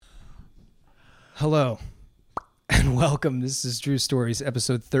Hello and welcome. This is Drew Stories,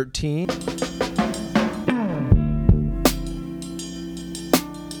 episode 13.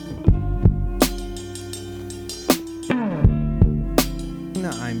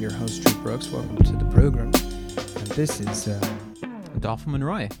 I'm your host, Drew Brooks. Welcome to the program. And this is Adolfo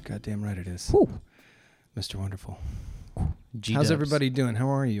Monroy. Goddamn right it is. Whew. Mr. Wonderful. G-dubs. How's everybody doing? How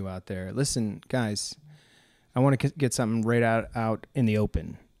are you out there? Listen, guys, I want to get something right out in the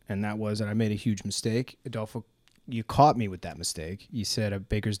open. And that was that I made a huge mistake. Adolfo, you caught me with that mistake. You said a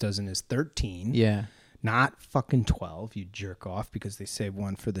baker's dozen is 13. Yeah. Not fucking 12, you jerk off, because they save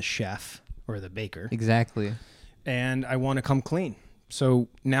one for the chef or the baker. Exactly. And I want to come clean. So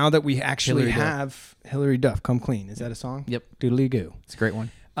now that we actually have Hillary Duff, Come Clean. Is that a song? Yep. Doodly-goo. It's a great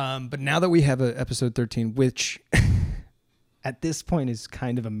one. But now that we have a episode 13, which at this point is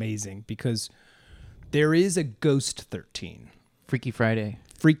kind of amazing because there is a Ghost 13. Freaky Friday.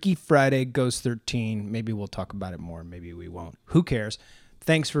 Freaky Friday, Ghost 13. Maybe we'll talk about it more. Maybe we won't. Who cares?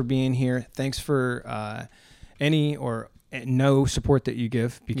 Thanks for being here. Thanks for any or no support that you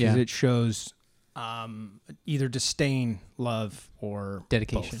give because it shows either disdain, love, or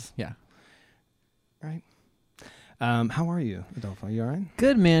Dedication. both. Yeah. Right? How are you, Adolfo? You all right?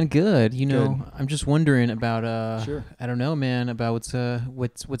 Good, man. Good. You know, I'm just wondering about Sure. I don't know, man, about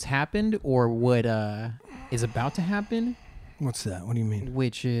what's happened or what is about to happen, What's that? What do you mean?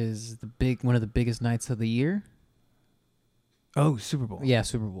 which is one of the biggest nights of the year. Oh, Super Bowl. Yeah,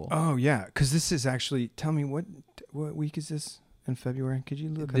 Super Bowl. Oh, yeah. Because this is actually. Tell me what week is this in February? Could you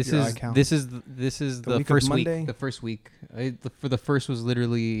look This up your is iCal? this is The the week of first Monday? week. The first week. For the first was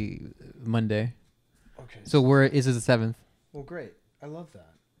literally Monday. Okay. So is it the 7th? Well, great. I love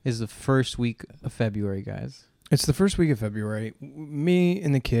that. Is the first week of February, guys. It's the first week of February. Me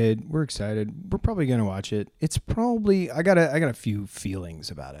and the kid, we're excited. We're probably gonna watch it. It's probably I got a few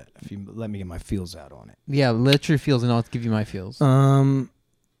feelings about it. If you let me get my feels out on it. Yeah, let your feels and I'll give you my feels. Yeah,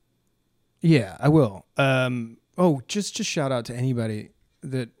 I will. Just shout out to anybody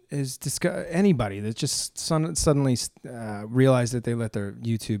that is anybody that just suddenly realized that they let their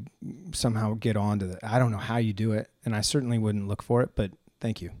YouTube somehow get onto that. I don't know how you do it, and I certainly wouldn't look for it, but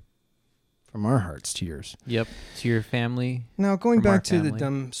thank you. From our hearts to yours. Yep. To your family. Now, going From our back to the family.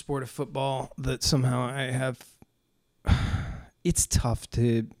 dumb sport of football that somehow I have, it's tough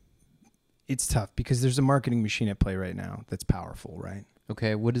because there's a marketing machine at play right now that's powerful, right?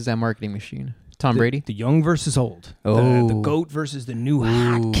 Okay, what is that marketing machine? Tom Brady? The young versus old. Oh. The GOAT versus the new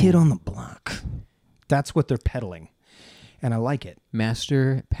hot kid on the block. That's what they're peddling. And I like it.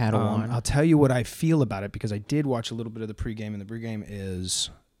 Master Padawan. I'll tell you what I feel about it because I did watch a little bit of the pregame, and the pregame is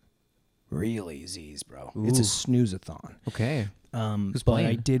really Z's, bro. It's a Ooh. snooze-a-thon. Okay. Who's But playing?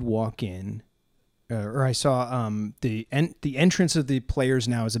 I did walk in, or I saw the entrance of the players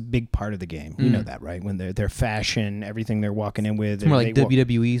now is a big part of the game. You know that, right? When their fashion, everything they're walking in with. It's more like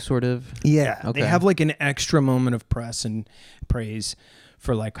WWE sort of. Yeah, Okay. they have like an extra moment of press and praise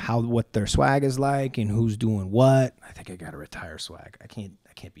for like what their swag is like and who's doing what. I think I got to retire swag. I can't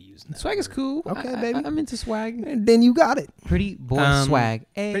be using that. Swag is word. cool. Okay, baby. I'm into swag. And then you got it. Pretty boy swag.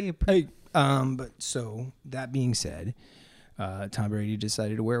 Hey. But so that being said, Tom Brady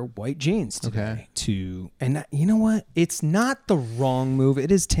decided to wear white jeans today you know what? It's not the wrong move. It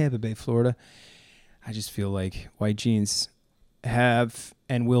is Tampa Bay, Florida. I just feel like white jeans have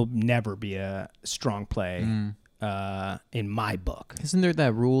and will never be a strong play in my book. Isn't there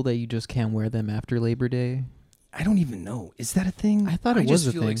that rule that you just can't wear them after Labor Day? I don't even know. Is that a thing? I thought it was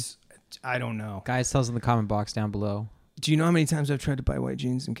a thing. I don't know. Guys, tell us in the comment box down below. Do you know how many times I've tried to buy white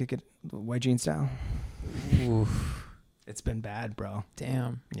jeans and kick it white jean style? Oof. It's been bad, bro.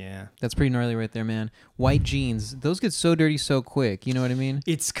 Damn. Yeah. That's pretty gnarly right there, man. White jeans, those get so dirty so quick. You know what I mean?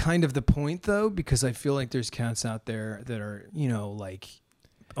 It's kind of the point, though, because I feel like there's cats out there that are, like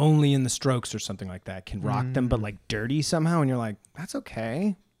only in the Strokes or something like that can rock them, but like dirty somehow. And you're like, that's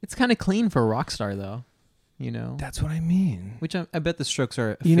okay. It's kind of clean for a rock star, though. You know? That's what I mean. Which I bet the Strokes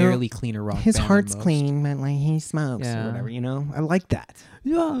are a You know, fairly cleaner rock His band heart's than most. clean, but like he smokes Yeah. or whatever, I like that.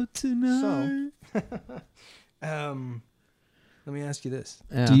 Yeah, tonight. Let me ask you this.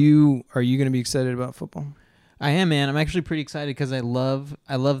 Yeah. Are you going to be excited about football? I am, man. I'm actually pretty excited because I love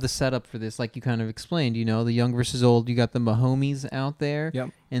the setup for this. Like you kind of explained, the young versus old. You got the Mahomes out there, Yep.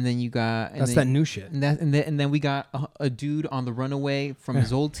 and then you got That new shit. and then we got a dude on the runaway from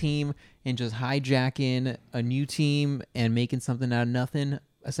his old team and just hijacking a new team and making something out of nothing,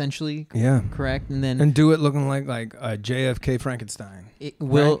 essentially. Yeah. Correct, and then And do it looking like a JFK Frankenstein. it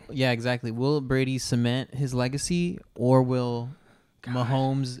will. Right? Yeah, exactly. Will Brady cement his legacy, or will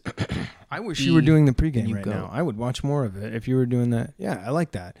Mahomes. I wish you were doing the the pregame new right GOAT. now. I would watch more of it if you were doing that. Yeah, I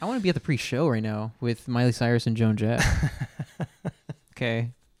like that. I want to be at the pre-show right now with Miley Cyrus and Joan Jett.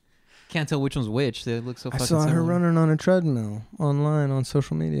 Okay. Can't tell which one's which. They look so I fucking saw her similar. running on a treadmill online on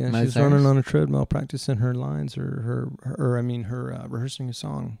social media. Miley She's Cyrus? running on a treadmill, practicing her lines or rehearsing a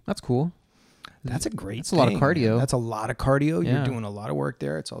song. That's cool. That's a great. That's a lot of thing, cardio. man. That's a lot of cardio. Yeah. You're doing a lot of work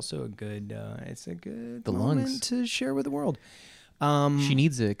there. It's also a good. It's a good The moment lungs. to share with the world. She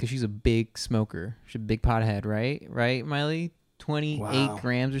needs it because she's a big smoker. She's a big pothead, right? Right, Miley? 28 Wow.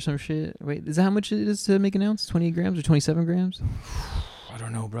 grams or some shit. Wait, is that how much it is to make an ounce? 28 grams or 27 grams? I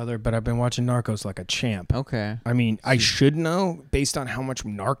don't know, brother, but I've been watching Narcos like a champ. Okay. I mean, I should know based on how much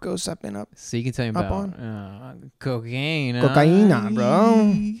Narcos I've been up. So you can tell me Up about cocaine. Cocaína,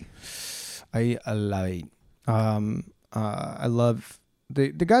 bro. I love it. I love the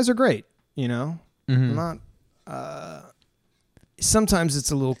guys are great. You know, Mm-hmm. I'm not. Sometimes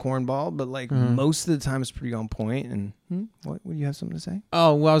it's a little cornball, but like most of the time it's pretty on point. And what? Would you have something to say?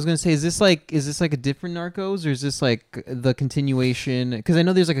 Oh, well, I was gonna say, is this like a different Narcos, or is this like the continuation? Because I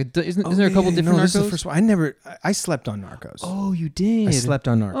know there's like isn't there a couple different no, Narcos? This is the first one. I slept on Narcos. Oh, you did. I slept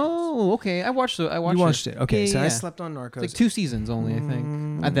on Narcos. Oh, okay. I watched you watched it. Okay, Yeah, so yeah. I slept on Narcos. It's like 2 seasons only, I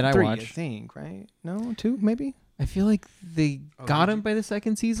think. That I 3, watched. I think, right? No, 2 maybe. I feel like they Oh, got did him you? by the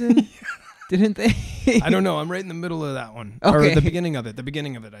second season, didn't they? I don't know. I'm right in the middle of that one, Okay. or the beginning of it. The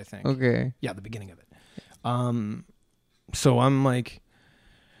beginning of it, I think. Okay. Yeah, the beginning of it. So I'm like,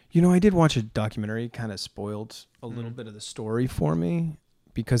 I did watch a documentary. Kind of spoiled a little bit of the story for me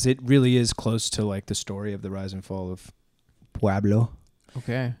because it really is close to like the story of the rise and fall of Pueblo.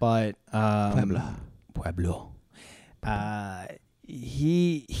 Okay. But Pueblo.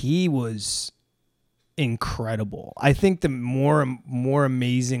 He was incredible. I think the more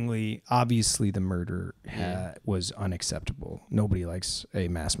amazingly, obviously, the murder was unacceptable. Nobody likes a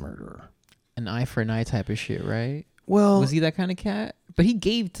mass murderer. An eye for an eye type of shit, right? Well, Was he that kind of cat? But he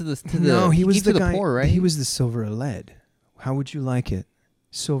gave to the no, he was gave the to guy. the poor, right? He was the silver or lead. How would you like it?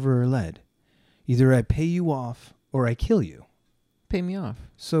 Silver or lead? Either I pay you off or I kill you. Pay me off.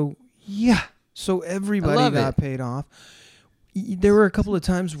 So yeah. So everybody love got it. paid off. There were a couple of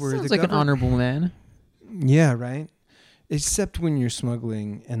times where Sounds the like an honorable man. Yeah, right. Except when you're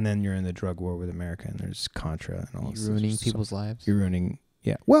smuggling and then you're in the drug war with America and there's Contra and all this. You're ruining stuff. people's lives. You're ruining.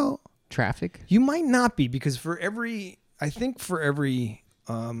 Yeah. Well, Traffic. you might not be because for every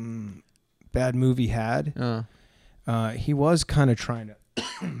bad movie had, he was kind of trying to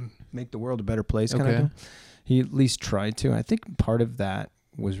make the world a better place. Kind Okay. of. He at least tried to. I think part of that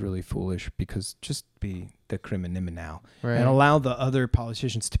was really foolish because just be the criminal Right. and allow the other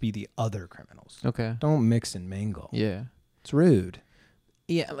politicians to be the other criminals. Okay. Don't mix and mingle. Yeah. It's rude.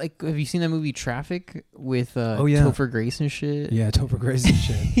 Yeah, like have you seen that movie Traffic with Oh, yeah. Topher Grace and shit? Yeah, Topher Grace and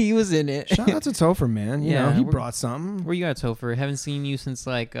shit. He was in it. Shout out to Topher, man. You Yeah, know, he we're- brought something. Where you at, Topher? Haven't seen you since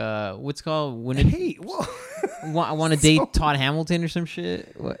like what's it called when it Hey, whoa. I want to date Todd Hamilton or some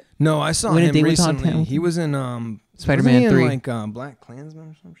shit. What? No, I saw When a him Day with Todd recently. Hamilton? He was in Spider-Man wasn't he 3. in, like Black Klansman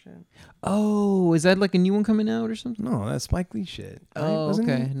or some shit. Oh, is that like a new one coming out or something? No, that's Spike Lee shit. right? Oh, Wasn't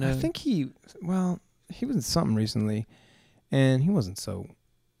okay. he? No. I think he was in something recently, and he wasn't so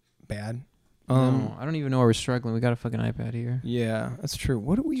bad. No, I don't even know why we're struggling. We got a fucking iPad here. Yeah, that's true.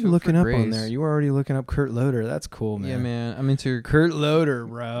 What are you Topher looking up on Grace. there? You were already looking up Kurt Loder. That's cool, man. Yeah, man. I'm into. Kurt Loder,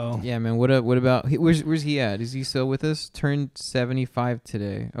 bro. Yeah, man. What about? Where's he at? Is he still with us? Turned 75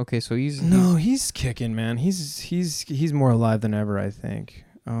 today. Okay, so he's No, he's kicking, man. He's more alive than ever, I think.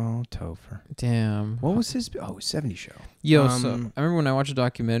 Oh, Topher. Damn. What was his? 70 show. Yo, so I remember when I watched a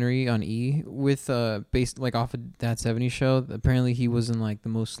documentary on E with based like off of that 70s show. Apparently, he wasn't like the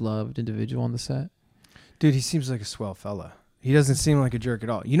most loved individual on the set. Dude, he seems like a swell fella. He doesn't seem like a jerk at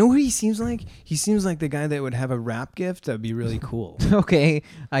all. You know who he seems like? He seems like the guy that would have a rap gift that'd be really cool. Okay,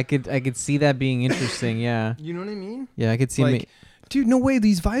 I could see that being interesting. Yeah, You know what I mean? yeah, I could see. Like, dude, no way.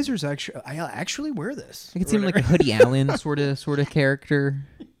 These visors actually, I actually wear this. I could see him like a Hoodie Allen sort of character.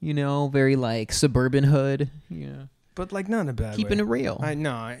 You know, very like suburban hood. Yeah, But like not in a bad keeping way. it real.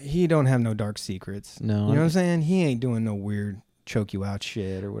 No, he don't have no dark secrets. No, You know what I'm saying? He ain't doing no weird choke you out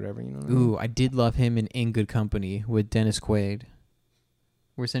shit or whatever. You know what I mean? Ooh, I did love him in Good Company with Dennis Quaid,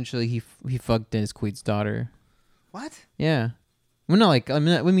 where essentially he fucked Dennis Quaid's daughter. What? Yeah. Well, not like I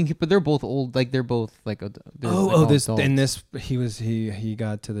mean, but they're both old. Like they're both like. They're like all This adults. and this he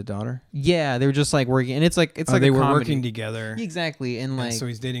got to the daughter. Yeah, they were just like working, and it's like They a were comedy. working together. Exactly, and like So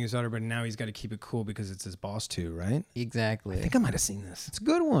he's dating his daughter, but now he's got to keep it cool because it's his boss too, right? exactly. I think I might have seen this. It's a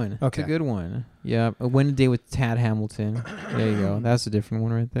good one. It's Okay. a good one. Yeah, a Wednesday with Tad Hamilton. There you go. That's a different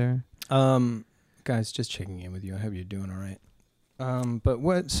one right there. Guys, just checking in with you. I hope you're doing all right. But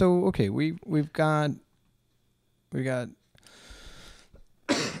what? So okay, we've got. I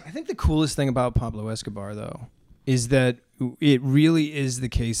think the coolest thing about Pablo Escobar though is that it really is the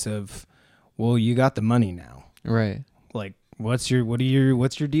case of, well, you got the money now. Right. Like, what's your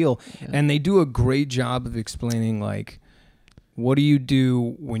deal? Yeah. And they do a great job of explaining like, what do you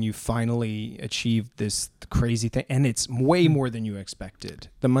do when you finally achieve this crazy thing? And it's way more than you expected.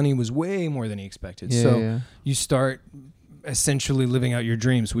 The money was way more than he expected. So you start essentially living out your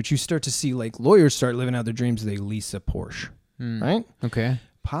dreams, which you start to see like lawyers start living out their dreams. They lease a Porsche, right? Okay.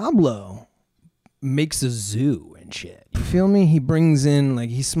 Pablo makes a zoo and shit. You feel me? He brings in like,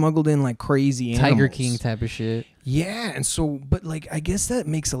 he smuggled in like crazy animals. Tiger King type of shit. Yeah, and so, but like, I guess that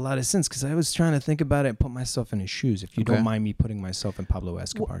makes a lot of sense because I was trying to think about it and put myself in his shoes. If you don't mind me putting myself in Pablo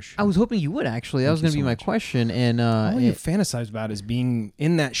Escobar's shoes. I was hoping you would actually. That was going to be my question. And all you fantasize about is being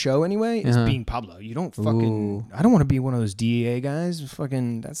in that show anyway. Is being Pablo. You don't fucking. I don't want to be one of those DEA guys.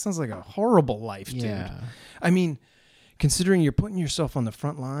 Fucking. That sounds like a horrible life, dude. I mean, considering you're putting yourself on the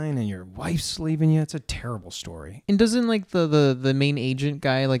front line and your wife's leaving you, it's a terrible story. And doesn't like the main agent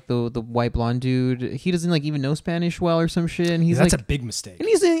guy, like the white blonde dude, he doesn't like even know Spanish well or some shit, and he's that's like, a big mistake. And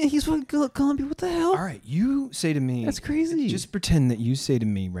he's from Colombia. What the hell? All right, you say to me, that's crazy. Just pretend that you say to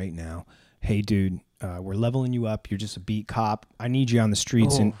me right now, hey, dude, we're leveling you up. You're just a beat cop. I need you on the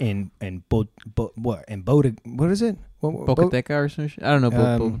streets what is it? Bocateca or some shit? I don't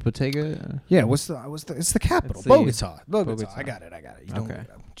know. Bottega? Yeah, it's the capital. Bogota. I got it. You don't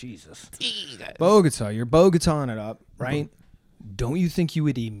Jesus. Bogota. You're Bogotaing it up, right? Don't you think you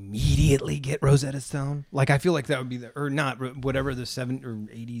would immediately get Rosetta Stone? Like, I feel like that would be whatever the 70s and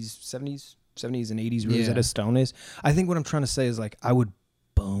 80s Rosetta Stone is. I think what I'm trying to say is like, I would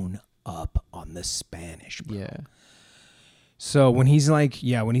bone up on the Spanish, bro. Yeah. So when he's like,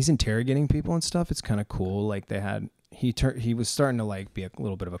 when he's interrogating people and stuff, it's kind of cool. Like he was starting to like be a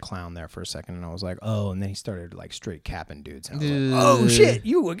little bit of a clown there for a second, and I was like, oh, and then he started like straight capping dudes. And I was like, oh shit,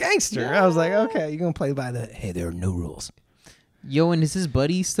 you a gangster. Yeah. I was like, okay, you're gonna play by the there are no rules. Yo, and is his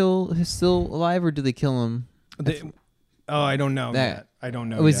buddy still alive, or did they kill him? I don't know that. I don't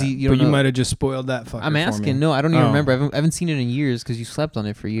know. You might have just spoiled that fucker. I'm asking. No, I don't even remember. I haven't seen it in years because you slept on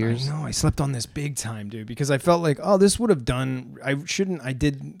it for years. I know. I slept on this big time, dude, because I felt like, this would have done. I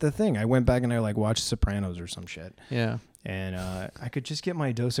did the thing. I went back and I like watched Sopranos or some shit. Yeah. And I could just get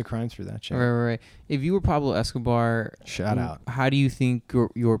my dose of crime through that shit. Right. If you were Pablo Escobar, shout out. How do you think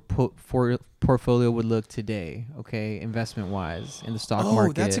your portfolio would look today? Okay, investment wise in the stock market.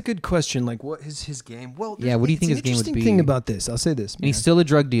 Oh, that's a good question. Like, what is his game? Well, what do you think his game would be? Interesting thing about this, I'll say this. And he's still a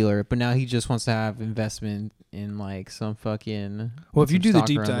drug dealer, but now he just wants to have investment in like some fucking. Well, if you do the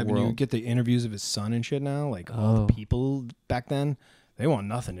deep dive and you get the interviews of his son and shit now, like all the people back then, they want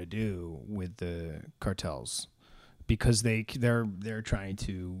nothing to do with the cartels. Because they're trying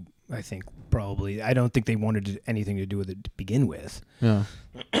to, I think probably, I don't think they wanted anything to do with it to begin with. Yeah.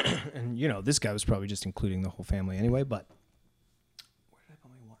 And this guy was probably just including the whole family anyway. But where did I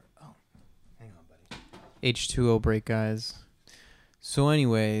put my water? Oh, hang on, buddy. H2O break, guys. So,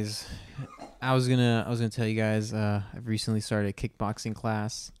 anyways, I was gonna tell you guys, I've recently started a kickboxing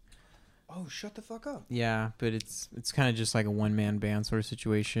class. Oh, shut the fuck up. Yeah, but it's kind of just like a one-man band sort of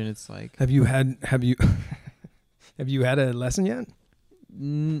situation. It's like, have you Have you had a lesson yet?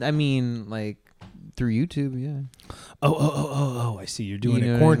 I mean, like through YouTube, yeah. Oh! I see. You're doing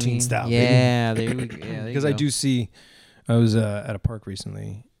it quarantine style. Yeah, there we go. Yeah, because I do see. I was at a park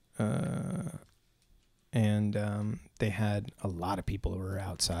recently, and they had a lot of people who were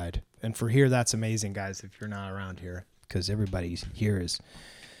outside. And for here, that's amazing, guys. If you're not around here, because everybody's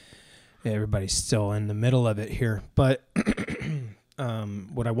still in the middle of it here. But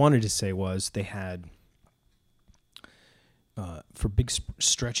what I wanted to say was they had. For big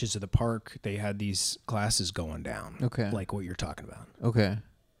stretches of the park, they had these classes going down. Okay. Like what you're talking about. Okay.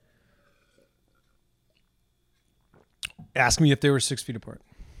 Ask me if they were 6 feet apart.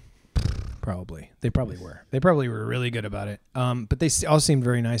 Probably. They probably were. They probably were really good about it. But they all seemed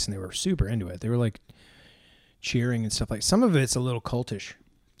very nice, and they were super into it. They were like cheering and stuff. Like some of it's a little cultish.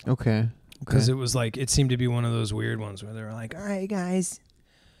 Okay. Because it was like, it seemed to be one of those weird ones where they were like, all right, guys.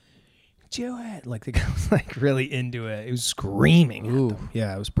 Do it. Like the guy was like really into it. He was screaming at them.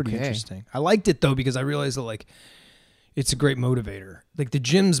 Yeah, it was pretty interesting. I liked it though because I realized that like it's a great motivator. Like the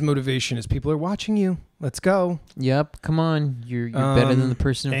gym's motivation is people are watching you. Let's go. Yep. Come on. You're better than the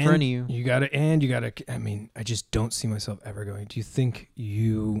person in front of you. You gotta. I mean, I just don't see myself ever going. Do you think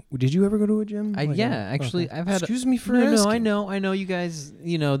did you ever go to a gym? Actually, I've had. Excuse me for asking. No, I know you guys.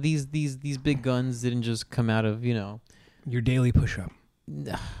 These big guns didn't just come out of your daily push-up.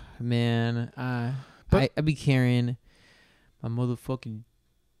 Man, I be carrying My motherfucking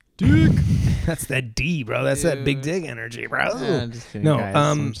dick. That's that D, bro. That's that big Dude. dick energy, bro. I'm just kidding, No, guys.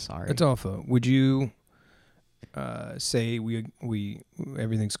 I'm sorry. It's awful. Would you say we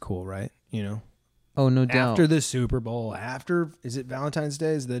everything's cool, right? You know, Oh, no doubt. after the Super Bowl, is it Valentine's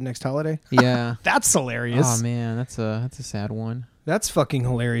Day? Is the next holiday? Yeah. That's hilarious. Oh man, that's a sad one. That's fucking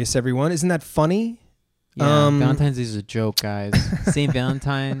hilarious, everyone. Isn't that funny? Yeah, Valentine's Day is a joke, guys. Saint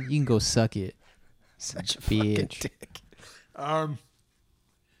Valentine, you can go suck it. Such a Bitch. fucking dick.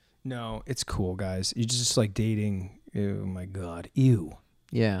 No, it's cool, guys. You just like dating. Oh my god, ew.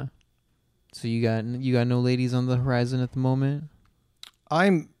 Yeah. So you got no ladies on the horizon at the moment?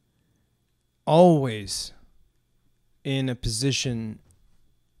 I'm always in a position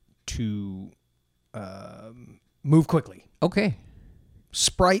to move quickly, Okay.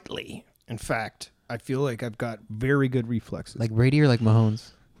 sprightly. In fact, I feel like I've got very good reflexes. Like Brady or like Mahomes?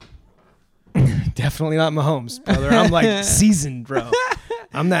 Definitely not Mahomes, brother. I'm like seasoned, bro.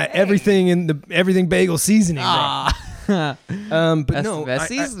 I'm that everything bagel seasoning, bro. But That's no, the best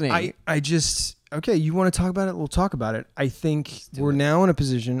seasoning. I just okay. You want to talk about it? We'll talk about it. I think we're now in a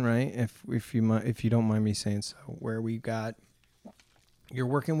position, right? If you don't mind me saying so, where we got you're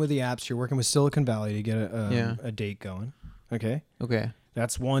working with the apps, you're working with Silicon Valley to get a date going. Okay, Okay.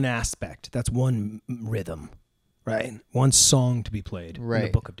 that's one aspect. That's one rhythm, right? One song to be played in the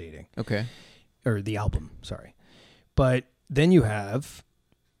Right. book of dating Okay. or the album. Sorry, but then you have.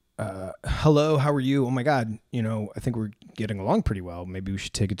 Hello, how are you? Oh my God, I think we're getting along pretty well. Maybe we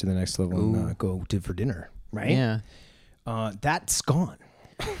should take it to the next level and go for dinner, right? Yeah. That's gone.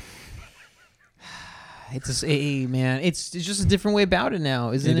 It's man. It's just a different way about it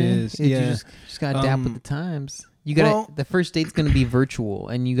now, isn't it? It is, You yeah. just gotta adapt with the times. You gotta. The first date's gonna be virtual,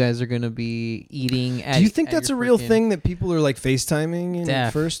 and you guys are gonna be eating. Do you think that's a real thing that people are like FaceTiming in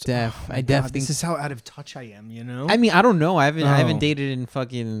Def, first? def. Oh my I God, def think. this is how out of touch I am. I mean, I don't know. I haven't Oh. dated in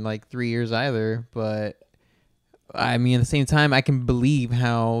fucking like 3 years either. But I mean, at the same time, I can believe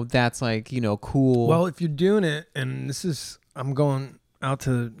how that's like cool. Well, if you're doing it, and I'm going out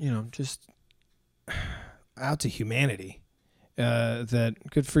to just out to humanity. That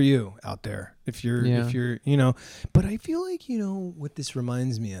good for you out there. If you're but I feel like what this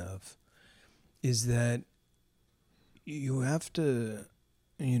reminds me of is that you have to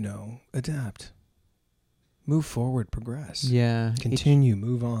adapt, move forward, progress, yeah, continue,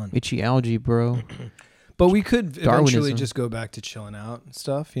 move on. itchy algae, bro. But we could eventually Darwinism. just go back to chilling out and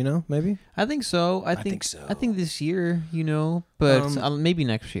stuff, maybe. I think so. I think so. I think this year, but maybe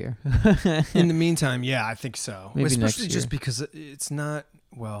next year. In the meantime, yeah, I think so. Maybe Especially next just year. because it's not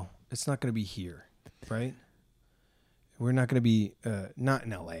going to be here, right? We're not going to be not in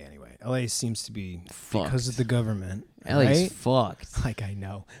LA anyway. LA seems to be because of the government. LA's right? fucked. Like I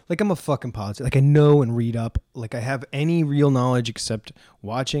know. Like I'm a fucking politician. Like I know and read up. Like I have any real knowledge except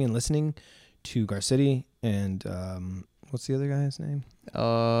watching and listening to Garcetti and what's the other guy's name?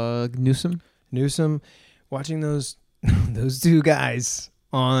 Newsom. Watching those two guys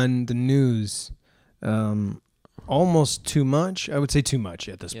on the news, almost too much. I would say too much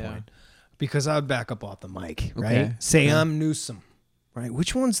at this point, because I would back up off the mic, right? Okay. Say I'm Newsom, right?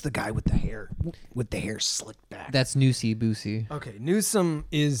 Which one's the guy with the hair slicked back? That's Newsy Boosie. Okay, Newsom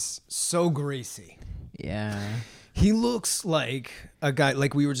is so greasy. Yeah. He looks like a guy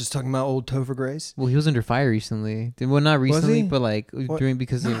like we were just talking about, old Topher Grace. Well, he was under fire recently. Well, not recently, he? but like during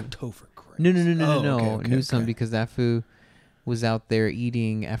because Not of Topher Grace. no. Okay, Newsom because that fool was out there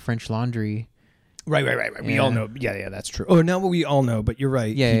eating at French Laundry. Right. We Yeah. all know. Yeah, that's true. Oh, not what we all know, but you're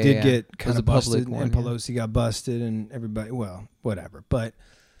right. Yeah, he did yeah. get It kind was of a public busted, one, and yeah. Pelosi got busted, and everybody. Well, whatever. But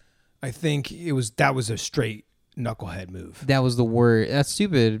I think that was a straight knucklehead move. That was the word. That's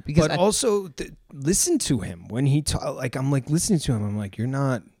stupid because But also, listen to him when he like. I'm like listening to him. I'm like, you're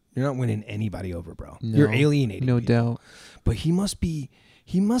not winning anybody over, bro. No, You're alienating. no people. doubt. But he must be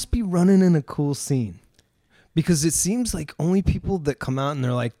running in a cool scene. Because it seems like only people that come out and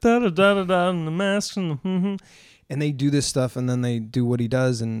they're like da da da da da and the mask and and they do this stuff and then they do what he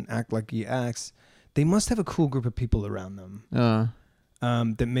does and act like he acts. They must have a cool group of people around them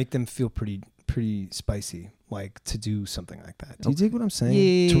that make them feel pretty spicy, like to do something like that. Do you dig what I'm saying?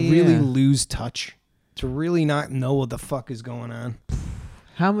 Yeah. To really lose touch, to really not know what the fuck is going on.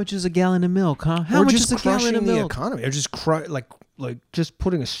 How much is a gallon of milk, huh? How or much just is a gallon crushing of the milk? economy, or just like just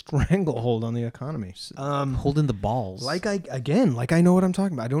putting a stranglehold on the economy. Holding the balls. Like I know what I'm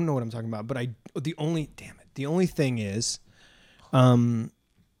talking about. I don't know what I'm talking about, but the only thing is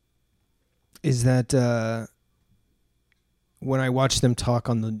that when I watch them talk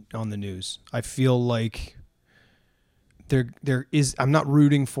on the news, I feel like I'm not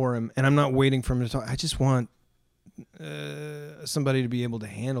rooting for him and I'm not waiting for him to talk. I just want somebody to be able to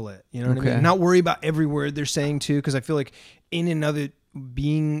handle it. You know what I Okay. mean? Not worry about every word they're saying too, because I feel like in another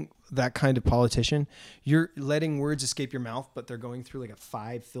being that kind of politician, you're letting words escape your mouth, but they're going through like a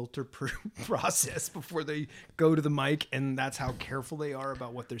 5 filter process before they go to the mic, and that's how careful they are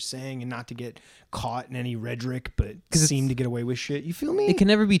about what they're saying and not to get caught in any rhetoric, but seem to get away with shit. You feel me? It can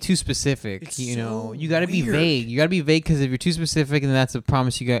never be too specific. It's You know, so you got to be weird. vague. You got to be vague because if you're too specific, then that's a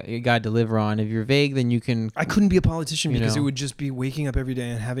promise you got to deliver on. If you're vague, then you can. I couldn't be a politician You because know. it would just be waking up every day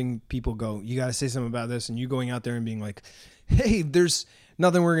and having people go, you got to say something about this, and you going out there and being like, hey, there's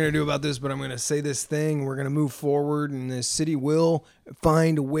nothing we're going to do about this, but I'm going to say this thing. We're going to move forward, and the city will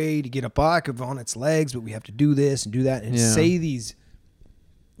find a way to get a back on its legs, but we have to do this and do that and Yeah. say these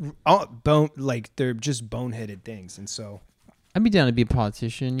like they're just boneheaded things. And so I'd be down to be a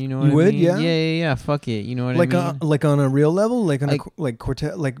politician. You know what You I would? mean? Yeah? Yeah. Fuck it. You know what like I mean? like on a real level, like on Like- like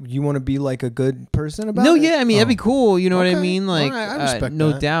Quartet, like you want to be like a good person about No, it? yeah. I mean, that'd be cool. You know what I Okay. mean? Like, All right, I respect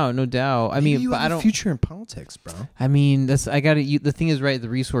no that. doubt, no doubt. I Maybe mean, you but have I a don't. future in politics, bro. I mean, that's I got to. The thing is, right? The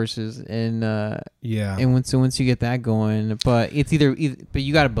resources and Yeah. and once you get that going, but it's either but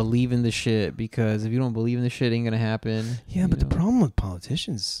you got to believe in the shit because if you don't believe in the shit, it ain't gonna happen. Yeah, you but the know? problem with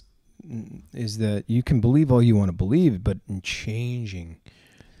politicians is that you can believe all you want to believe, but in changing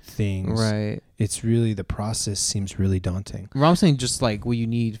things, Right. it's really the process seems really daunting. Well, I'm saying just like what you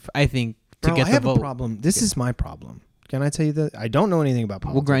need, I think, to Bro, get I the have vote. a problem. This is my problem. Can I tell you that? I don't know anything about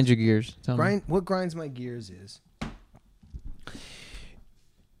politics. We'll grind your gears. Tell me. What grinds my gears is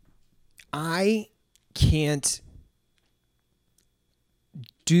I can't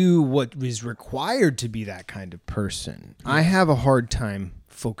do what is required to be that kind of person. I have a hard time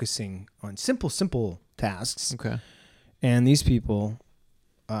focusing on simple tasks. Okay. And these people,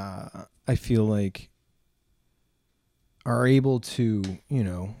 I feel like, are able to,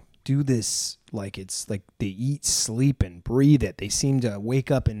 do this like it's like they eat, sleep, and breathe it. They seem to wake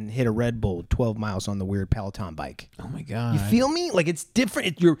up and hit a Red Bull 12 miles on the weird Peloton bike. Oh my god. You feel me? Like it's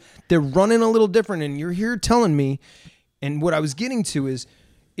different. They're running a little different, and you're here telling me. And what I was getting to is,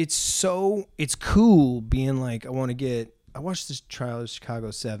 it's cool being like, I watched this trial of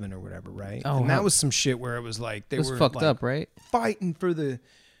Chicago 7 or whatever, right? Oh, and that how- was some shit where it was like they It was were fucked like, up, right? fighting for the.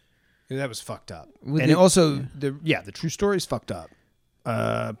 That was fucked up. With And the- also the true story is fucked up.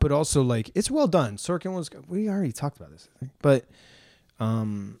 But also like it's well done. Sorkin was. We already talked about this, I think. But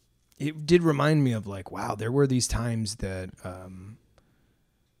it did remind me of like, wow, there were these times that I'm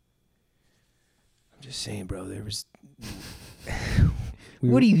just saying, bro. There was.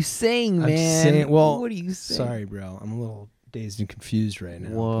 What are you saying, I'm man? saying- well, what are you saying? Sorry, bro. I'm a little dazed and confused right now.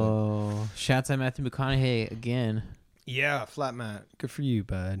 Whoa. Shouts at Matthew McConaughey again, but- yeah, flat mat. Good for you,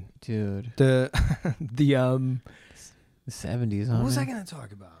 bud. dude. The The 70s, huh? What was I man? going to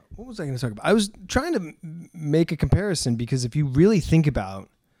talk about? I was trying to make a comparison because if you really think about,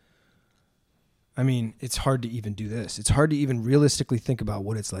 I mean, it's hard to even do this. It's hard to even realistically think about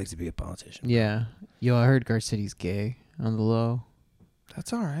what it's like to be a politician. Yeah. Yo, I heard Garcetti's gay on the low.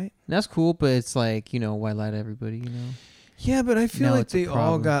 That's all right. That's cool, but it's like, why lie to everybody, Yeah, but I feel Now like it's a they all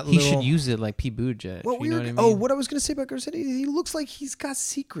problem. got He little... should use it like Pete Buttigieg. What you know weird? what I mean? What I was going to say about Garcetti, he looks like he's got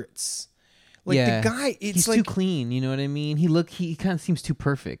secrets. Like Yeah. the guy, it's He's like too clean, you know what I mean? He kind of seems too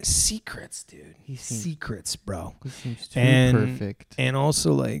perfect. secrets, dude. He seems- Secrets, bro. He seems too And- perfect. And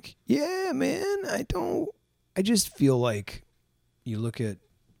also like, yeah, man, I just feel like you look at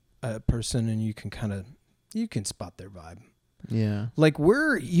a person and you can spot their vibe. Yeah. Like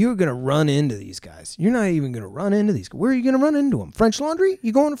you're going to run into these guys. You're not even going to run into these guys. Where are you going to run into them? French Laundry?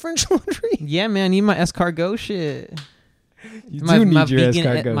 You going to French Laundry? Yeah, man, I need my escargot shit. You my do need my your vegan,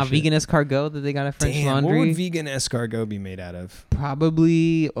 escargot my shit. vegan escargot that they got at French Damn, Laundry. what would vegan escargot be made out of?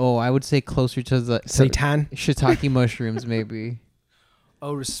 Probably, I would say closer to the Seitan? shiitake mushrooms, maybe.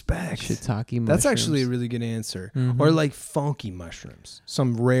 Oh, respect. Shiitake mushrooms. That's actually a really good answer. Mhm. Or like funky mushrooms.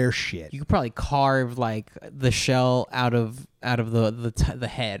 Some rare shit. You could probably carve like the shell out of the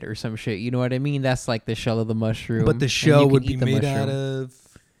head or some shit. You know what I mean? That's like the shell of the mushroom. But the and shell you can would be eat the made mushroom. out of...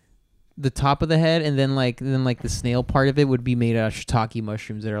 The top of the head, and then like the snail part of it would be made out of shiitake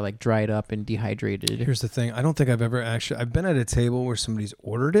mushrooms that are like dried up and dehydrated. Here's the thing. I don't think I've ever I've been at a table where somebody's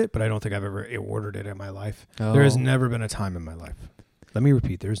ordered it, but I don't think I've ever ordered it in my life. There has Oh. never been a time in my life. Let me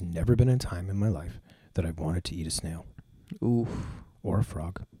repeat. There's never been a time in my life that I've wanted to eat a snail Oof. or a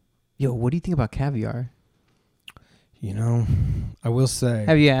frog. Yo, what do you think about caviar? I will say.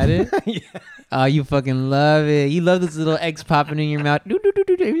 Have you had it? Yeah. Oh, you fucking love it. You love those little eggs popping in your mouth.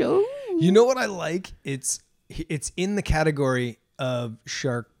 You know what I like? It's in the category of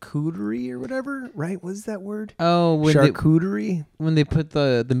charcuterie or whatever, right? What's that word? Oh, Charcuterie. when they put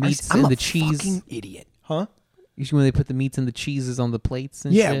the meats I'm and a the cheese. fucking idiot. Huh? Usually when they put the meats and the cheeses on the plates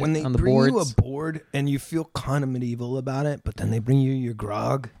and Yeah, shit, when they on the bring boards. you a board and you feel kind of medieval about it, but then they bring you your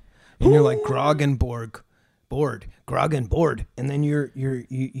grog, and you're like grog and board, and then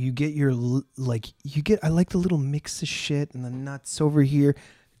you get your I like the little mix of shit and the nuts over here.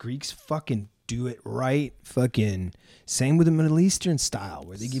 Greeks fucking do it right. Fucking same with the Middle Eastern style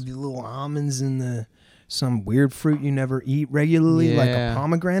where they give you little almonds and some weird fruit you never eat regularly, like a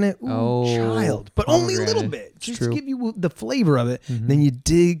pomegranate. Ooh, child. But only a little bit. Just to give you the flavor of it. Mm-hmm. Then you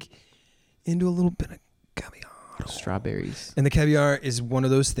dig into a little bit of caviar. Strawberries. And the caviar is one of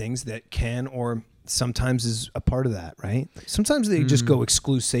those things that can or sometimes is a part of that, right? Sometimes they just go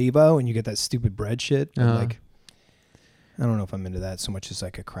exclusivo and you get that stupid bread shit. But like, I don't know if I'm into that so much as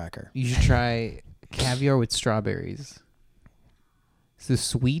like a cracker. You should try caviar with strawberries. It's the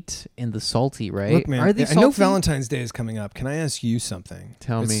sweet and the salty, right? Look, man, Are they salty? I know Valentine's Day is coming up. Can I ask you something?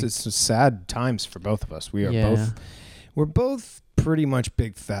 Tell me. It's sad times for both of us. We're both pretty much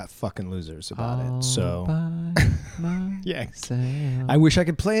big fat fucking losers about it. So yeah, I wish I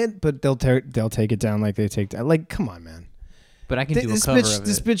could play it, but they'll take it down like they take like come on, man. But I can do a cover of it.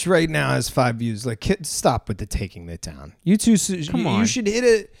 This bitch right now has 5 views. Like, stop with the taking it down. You two, you should hit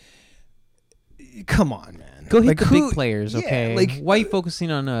it. Come on, man. Go hit the big players, okay? Like, why are you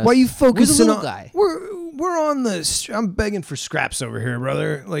focusing on us? Why are you focusing on the little guy? We're on the. I'm begging for scraps over here,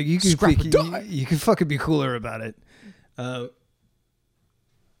 brother. Like you can you can fucking be cooler about it. I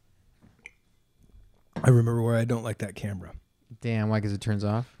remember where I don't like that camera. Damn, why? Because it turns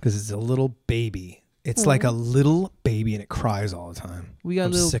off? Because it's a little baby. It's like a little baby and it cries all the time.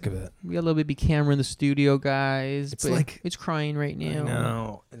 I'm sick of it. We got a little baby camera in the studio, guys. It's like it's crying right now. I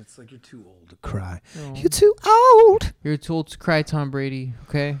know. And it's like you're too old to cry. Oh. You're too old. You're too old to cry, Tom Brady.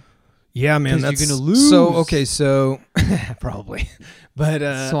 Okay. Yeah, man. That's you're gonna lose. So probably. But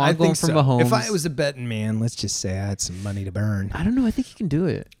so I'm going for Mahomes. If I was a betting man, let's just say I had some money to burn. I don't know. I think he can do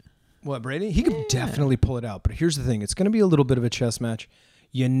it. What, Brady? He could definitely pull it out. But here's the thing: it's going to be a little bit of a chess match.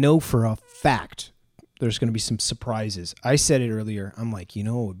 You know for a fact there's going to be some surprises. I said it earlier. I'm like, it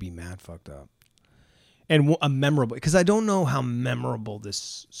would be mad fucked up. And a memorable, because I don't know how memorable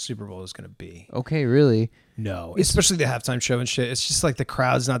this Super Bowl is going to be. Okay, really? No, especially the halftime show and shit. It's just like the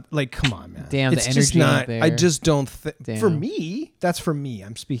crowd's not, like, come on, man. Damn, it's the energy just not, there. I just don't think, for me, that's for me.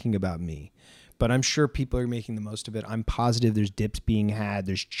 I'm speaking about me. But I'm sure people are making the most of it. I'm positive there's dips being had.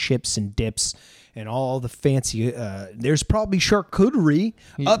 There's chips and dips and all the fancy, there's probably charcuterie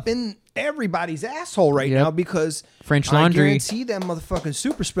up in everybody's asshole right now because French Laundry. I guarantee them motherfucking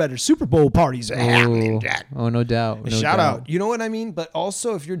super spreaders, Super Bowl parties are happening, Jack. Oh, no doubt. Shout out. You know what I mean? But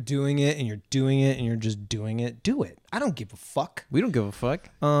also, if you're doing it and you're doing it and you're just doing it, do it. I don't give a fuck. We don't give a fuck.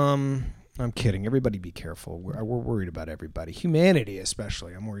 I'm kidding. Everybody be careful. We're worried about everybody. Humanity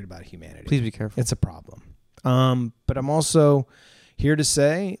especially. I'm worried about humanity. Please be careful. It's a problem. But I'm also here to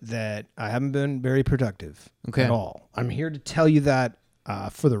say that I haven't been very productive at all. I'm here to tell you that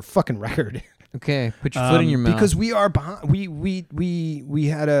for the fucking record. Okay, put your foot in your mouth. Because we are behind. We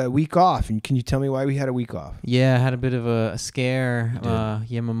had a week off, and can you tell me why we had a week off? Yeah, I had a bit of a scare.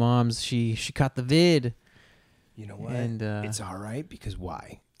 My mom's she caught the vid. You know what? And it's all right because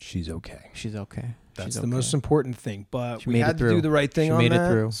why? She's okay. She's okay. That's the most important thing. But we made had to do the right thing on that. She made it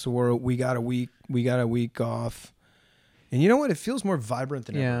through. So we got a week. We got a week off. And you know what? It feels more vibrant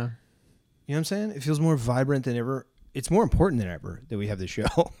than ever. You know what I'm saying? It feels more vibrant than ever. It's more important than ever that we have this show.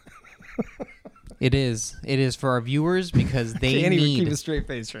 It is. It is for our viewers because they can't need. even keep a straight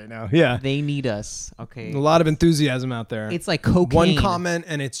face right now. Yeah, they need us. Okay, a lot of enthusiasm out there. It's like cocaine. One comment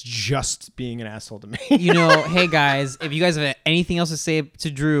and it's just being an asshole to me. Hey guys, if you guys have anything else to say to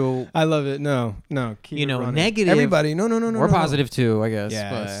Drew, I love it. No, keep it running. Negative. Everybody, no. We're positive too, I guess.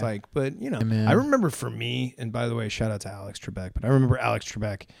 Yeah, it's like, but I remember for me, and by the way, shout out to Alex Trebek. But I remember Alex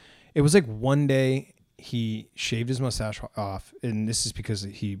Trebek. It was like one day. He shaved his mustache off, and this is because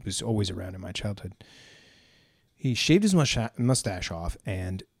he was always around in my childhood. He shaved his mustache off,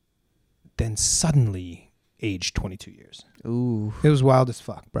 and then suddenly aged 22 years. Ooh. It was wild as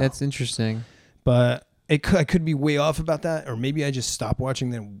fuck, bro. That's interesting. But I could be way off about that, or maybe I just stopped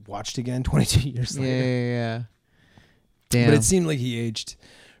watching, then watched again 22 years later. Yeah. Damn. But it seemed like he aged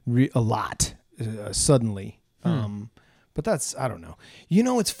a lot suddenly. But that's, I don't know.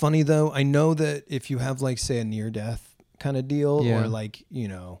 It's funny though. I know that if you have like, say, a near death kind of deal or like,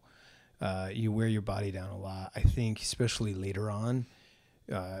 you wear your body down a lot, I think especially later on,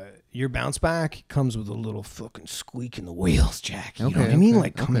 your bounce back comes with a little fucking squeak in the wheels, Jack. You know what I mean?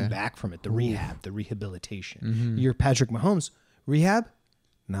 Like coming back from it, the rehab, the rehabilitation. Mm-hmm. You're Patrick Mahomes. Rehab,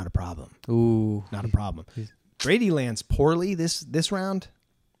 not a problem. Ooh. Not a problem. Brady lands poorly this round.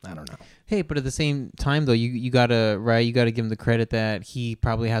 I don't know. Hey, but at the same time, though, you gotta give him the credit that he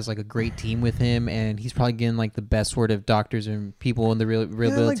probably has like a great team with him, and he's probably getting like the best sort of doctors and people in the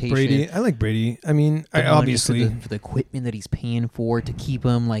rehabilitation. I like Brady. I mean, The money obviously for the equipment that he's paying for to keep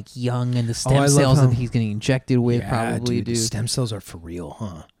him like young, and the stem I love cells how- that he's getting injected with, probably, dude. Stem cells are for real,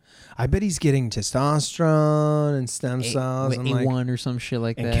 huh? I bet he's getting testosterone and stem cells and like A1 or some shit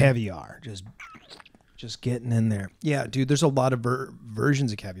like and that. caviar, just getting in there. Yeah, dude. There's a lot of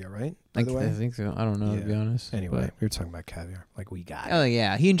versions of caviar, right? By the way, I think so. I don't know, to be honest. Anyway, But- we were talking about caviar. Like we got it. Oh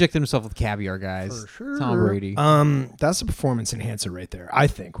yeah, he injected himself with caviar, guys. For sure. Tom Brady. That's a performance enhancer right there. I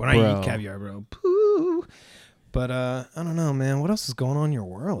think when I Bro. eat caviar, bro. Poo. But I don't know, man. What else is going on in your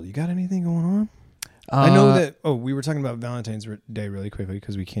world? You got anything going on? I know that. Oh, we were talking about Valentine's Day really quickly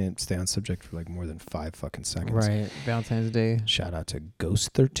because we can't stay on subject for like more than 5 fucking seconds. Right, Valentine's Day. Shout out to Ghost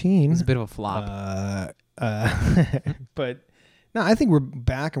 13. It's a bit of a flop. But no, I think we're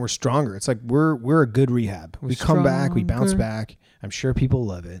back and we're stronger. It's like we're a good rehab. We come back, we bounce stronger. back. I'm sure people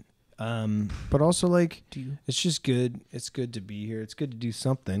love it. But also like it's just good. It's good to be here. It's good to do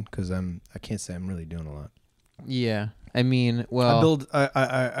something because I can't say I'm really doing a lot. Yeah, I mean, well,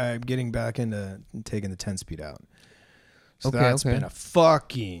 I'm getting back into taking the 10-speed out. So Okay, that's okay. been a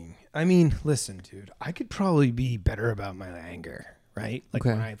fucking. I mean, listen, dude. I could probably be better about my anger, right? Like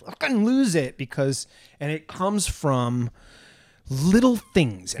Okay. when I fucking lose it and it comes from little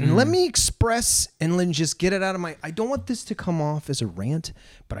things. And let me express and then just get it out of my. I don't want this to come off as a rant,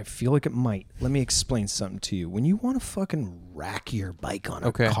 but I feel like it might. Let me explain something to you. When you want to fucking rack your bike on a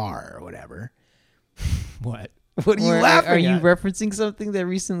Okay. car or whatever. What? What are you Or laughing Are you at? referencing something that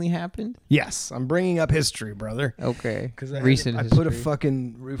recently happened? Yes, I'm bringing up history, brother. Okay. Because Recent I put a history.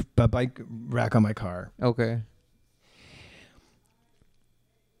 fucking bike rack on my car. Okay.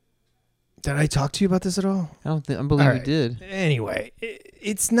 Did I talk to you about this at all? I believe All you right. did. Anyway,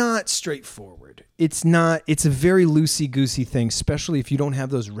 it's not straightforward. It's not. It's a very loosey-goosey thing, especially if you don't have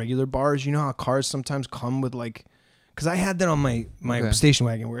those regular bars. You know how cars sometimes come with like, because I had that on my Okay. station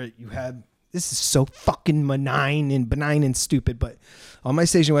wagon where you had. This is so fucking benign and stupid, but on my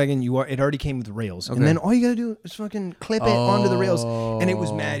station wagon, it already came with rails, Okay. and then all you gotta do is fucking clip it onto the rails, and it was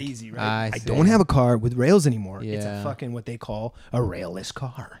Oh, mad easy, right? I I see. don't have a car with rails anymore. It's a Yeah. fucking what they call a railless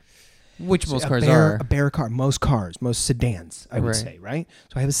car. Which most a cars bare, are. a bare car. Most cars, most sedans, I would Right. say, right?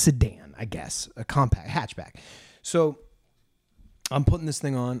 So I have a sedan, I guess, a compact hatchback. So I'm putting this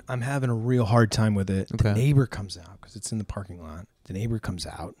thing on. I'm having a real hard time with it. The Okay. neighbor comes out because it's in the parking lot. The neighbor comes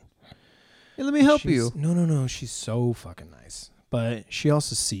out. Hey, let me help She's- you. No. She's so fucking nice. But she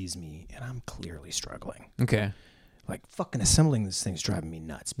also sees me, and I'm clearly struggling. Okay. Like, fucking assembling this thing's driving me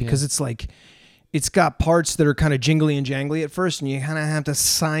nuts because it's like, it's got parts that are kind of jingly and jangly at first, and you kind of have to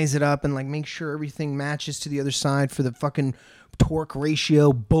size it up and like make sure everything matches to the other side for the fucking torque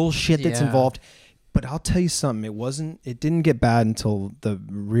ratio bullshit that's Yeah. involved. But I'll tell you something, it didn't get bad until the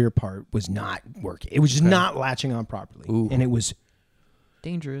rear part was not working. It was just not latching on properly. Ooh. And it was,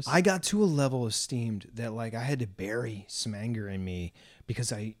 Dangerous. I got to a level of steamed that like I had to bury some anger in me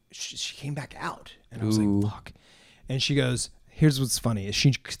because she came back out and I was Ooh. like, fuck. And she goes, here's what's funny is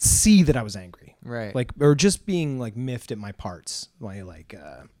she could see that I was angry. Right. Like, or just being like miffed at my parts, like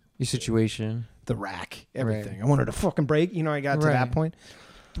Your situation. the rack, everything. I wanted to fucking break. You know, I got to Right. that point.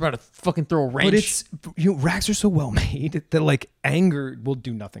 You're about to fucking throw a wrench. But racks are so well made that like anger will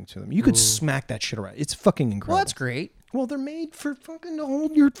do nothing to them. You could smack that shit around. It's fucking incredible. well, that's great. Well, they're made for fucking to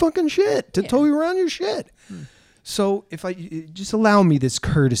hold your fucking shit, to tow you around your shit. So if just allow me this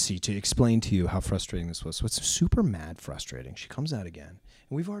courtesy to explain to you how frustrating this was. So it's super mad frustrating. She comes out again,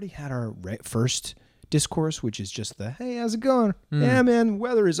 and we've already had our first discourse, which is just the, hey, how's it going? Yeah, man,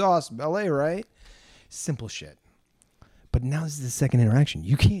 weather is awesome. LA, right? Simple shit. But now this is the second interaction.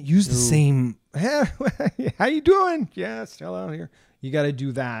 You can't use the same, hey, how you doing? Yeah, still out here. You got to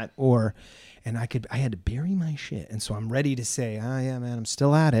do that. And I had to bury my shit. And so I'm ready to say, yeah, man, I'm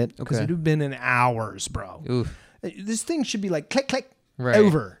still at it. Because Okay. it would have been in hours, bro. Oof. This thing should be like click, click, Right.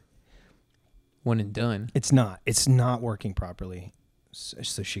 over. One and done. It's not. It's not working properly.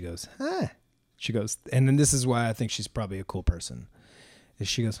 So she goes, She goes, and then this is why I think she's probably a cool person. Is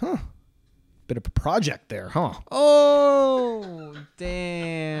she goes, bit of a project there, huh? Oh,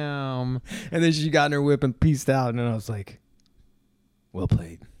 damn. And then she got in her whip and peaced out. And then I was like, well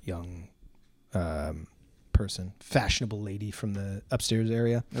played, young person. Fashionable lady from the upstairs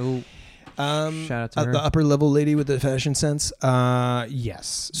area. Oh, shout out to her. The upper level lady with the fashion sense.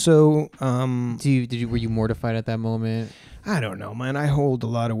 Yes. So were you mortified at that moment? I don't know, man. I hold a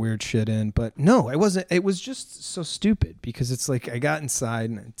lot of weird shit in, but no, it wasn't. It was just so stupid because it's like I got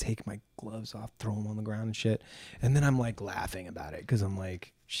inside and I take my gloves off, throw them on the ground and shit, and then I'm like laughing about it because I'm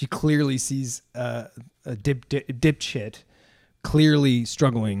like, she clearly sees a dipshit clearly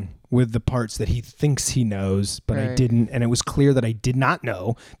struggling with the parts that he thinks he knows, but I didn't, and it was clear that I did not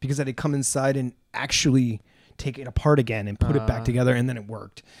know because I had come inside and actually take it apart again and put it back together, and then it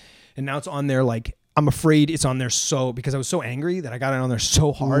worked, and now it's on there like. I'm afraid it's on there because I was so angry that I got it on there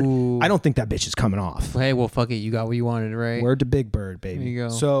so hard. Ooh. I don't think that bitch is coming off. Hey, well, fuck it. You got what you wanted, right? Word to Big Bird, baby. There you go.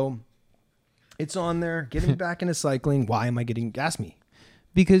 So it's on there. Get me back into cycling. Why am I getting... Ask me.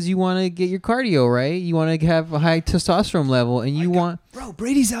 Because you want to get your cardio, right? You want to have a high testosterone level, and you want... Bro,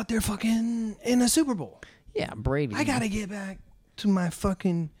 Brady's out there fucking in a Super Bowl. Yeah, Brady. I got to get back to my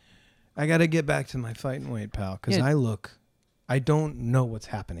fucking... I got to get back to my fighting weight, pal, because I don't know what's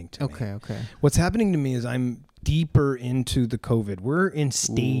happening to me. Okay. What's happening to me is I'm deeper into the COVID. We're in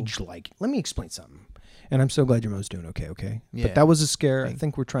stage let me explain something. And I'm so glad your mom's doing okay? Yeah. But that was a scare. I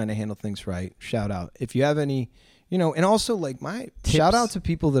think we're trying to handle things right. Shout out. If you have any, and also like my tips. Shout out to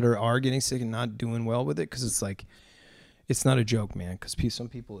people that are getting sick and not doing well with it because it's like, it's not a joke, man, because some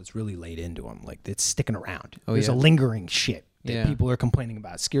people, it's really laid into them. Like, it's sticking around. There's a lingering shit that people are complaining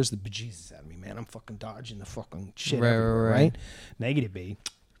about. It scares the bejesus out of me, man. I'm fucking dodging the fucking shit everywhere, right? Negative, B.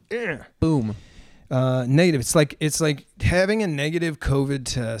 Yeah. Boom. Negative. It's like having a negative COVID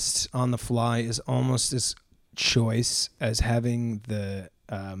test on the fly is almost as choice as having the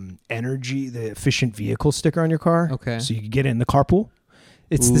the efficient vehicle sticker on your car. Okay. So you can get in the carpool.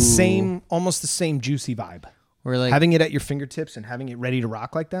 It's the same, almost the same juicy vibe. Or like having it at your fingertips and having it ready to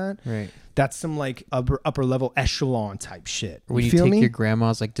rock like that. Right. That's some like upper level echelon type shit. When you take your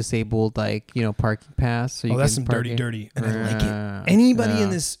grandma's like disabled parking pass. So that's some dirty. And I like it. Anybody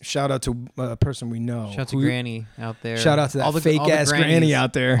in this, shout out to a person we know. Shout out to Granny out there. Shout out to that fake ass granny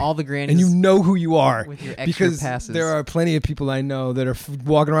out there. All the grannies. And you know who you are. With your extra because passes. There are plenty of people I know that are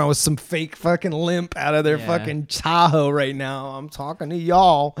walking around with some fake fucking limp out of their fucking Tahoe right now. I'm talking to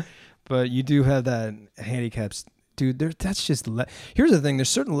y'all. But you do have that handicaps. Dude, that's just... Here's the thing. There's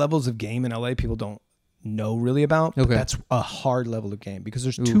certain levels of game in LA people don't know really about. Okay. But that's a hard level of game because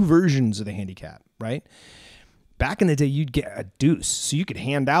there's two versions of the handicap, right? Back in the day, you'd get a deuce. So you could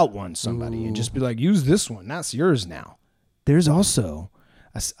hand out one to somebody and just be like, use this one. That's yours now. There's also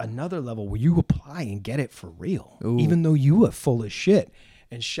another level where you apply and get it for real, even though you are full of shit.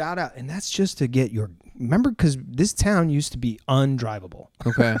 And shout out, and that's just to get your... Remember, because this town used to be undrivable.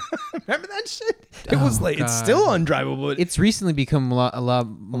 Okay. Remember that shit? It was like, it's still undrivable. It's recently become a lot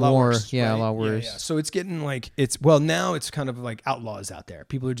more worse, right? A lot worse. Yeah. So it's getting like, now it's kind of like outlaws out there.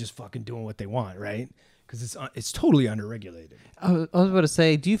 People are just fucking doing what they want, right? Because it's totally underregulated. I was about to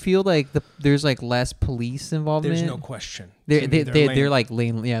say, do you feel like there's like less police involvement? There's no question. They're like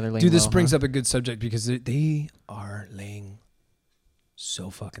laying, they're laying Dude, this low, brings up a good subject because they are laying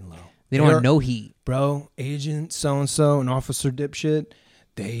so fucking low. They don't want no heat. Bro, agent so-and-so, an officer dipshit,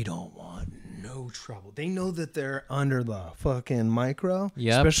 they don't want no trouble. They know that they're under the fucking micro,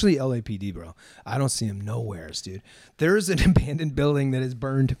 especially LAPD, bro. I don't see them nowheres, dude. There's an abandoned building that has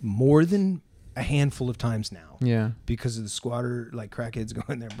burned more than a handful of times now. Yeah. Because of the squatter, like crackheads go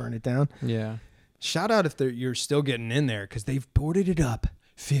in there, burn it down. Yeah. Shout out if you're still getting in there because they've boarded it up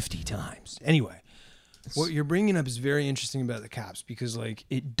 50 times. Anyway. What you're bringing up is very interesting about the cops because, like,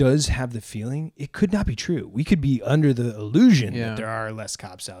 it does have the feeling it could not be true. We could be under the illusion that there are less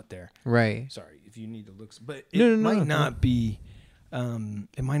cops out there. Right. Sorry if you need to look, but it might not be.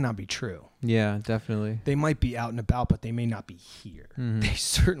 It might not be true. Yeah, definitely. They might be out and about, but they may not be here. Mm-hmm. They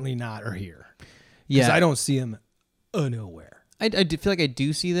certainly not are here. Yeah, I don't see them nowhere. I do feel like I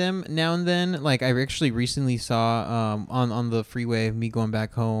do see them now and then. Like I actually recently saw on the freeway, me going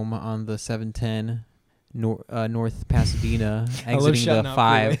back home on the 710. North Pasadena, exiting the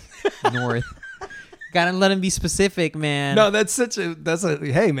 5 north. Gotta let him be specific, man. No, that's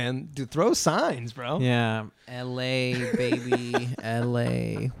hey, man, dude, throw signs, bro. Yeah, L.A. baby,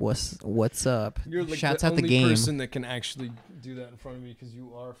 L.A. What's up? You're like Shouts the out only the game. person that can actually do that in front of me because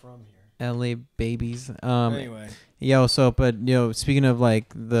you are from here. LA babies. Anyway. Speaking of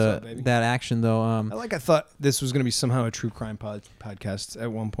like that action though. I thought this was going to be somehow a true crime podcast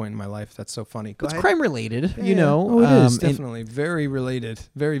at one point in my life. That's so funny. It's crime related, Oh, it is definitely very related,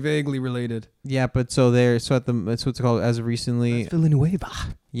 very vaguely related. Yeah, but that's what's it called as of recently. That's Villanueva.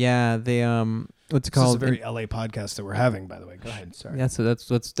 Yeah, they what's it called? This is a very LA podcast that we're having, by the way. Go ahead. Sorry. Yeah, so that's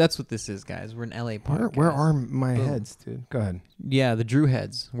what this is, guys. We're an LA podcast. Where are my heads, dude? Go ahead. Yeah, the Drew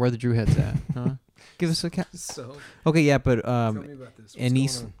heads. Where are the Drew heads at? Huh? Give us a So okay, yeah, but tell me about this. in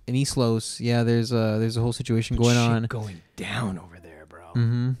East Los, yeah, there's a whole situation going on. Going down over there, bro.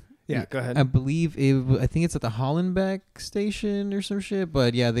 Mm-hmm. Yeah, go ahead. I believe I think it's at the Hollenbeck station or some shit.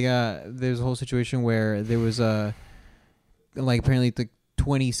 But yeah, there's a whole situation where there was like apparently the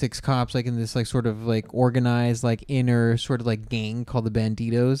 26 cops like in this like sort of like organized like inner sort of like gang called the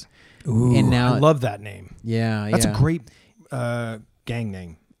Banditos. Ooh, and now I love that name. Yeah, that's a great gang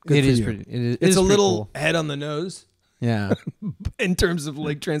name. Good it for is you. pretty. It It's is a pretty little cool. head on the nose. Yeah. In terms of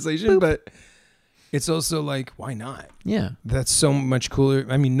like translation, but it's also like, why not? Yeah. That's so much cooler.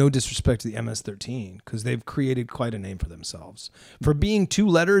 I mean, no disrespect to the MS-13 because they've created quite a name for themselves. For being 2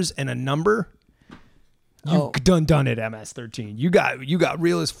 letters and a number, you've done it, MS-13. You got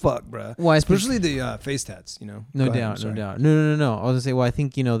real as fuck, bro. Well, especially the face tats, you know. No doubt. No. I was gonna say, well, I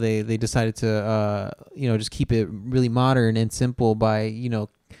think they decided to just keep it really modern and simple by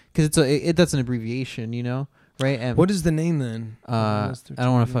because that's an abbreviation, right? And what is the name then? I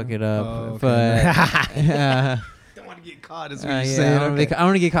don't want to fuck it up, okay. but don't want to get caught. Is what you're saying. I don't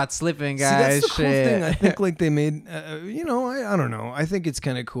want to get caught slipping, guys. See, that's the cool thing. I think like they made, I don't know. I think it's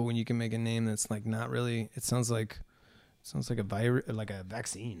kind of cool when you can make a name that's like not really. It sounds like a virus, like a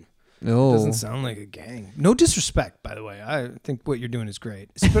vaccine. No, it doesn't sound like a gang. No disrespect, by the way. I think what you're doing is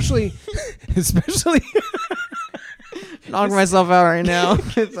great, especially. Knocking myself out right now.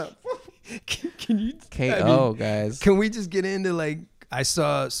 Can you KO, guys? Can we just get into like I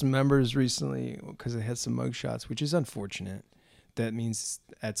saw some members recently because they had some mugshots, which is unfortunate. That means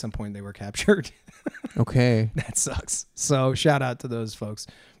at some point they were captured. Okay, that sucks. So shout out to those folks,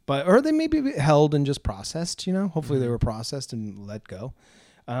 or they may be held and just processed. Hopefully they were processed and let go.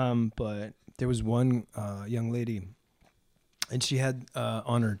 But there was one young lady, and she had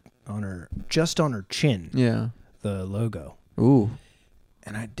on her chin, the logo. Ooh.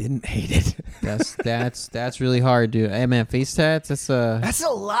 And I didn't hate it. That's really hard, dude. Hey man, face tats. That's a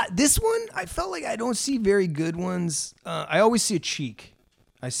lot. This one, I felt like I don't see very good ones. I always see a cheek.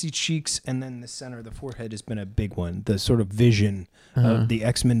 I see cheeks, and then the center of the forehead has been a big one. The sort of vision of the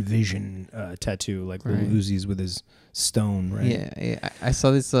X-Men Vision tattoo, like Lil Uzi's with his stone, right? Yeah. I saw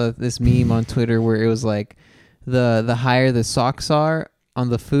this meme on Twitter where it was like the higher the socks are on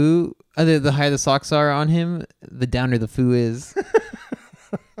the foo, the higher the socks are on him, the downer the foo is.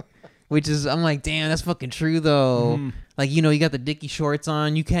 Which is, I'm like, damn, that's fucking true though. Like, you got the Dickie shorts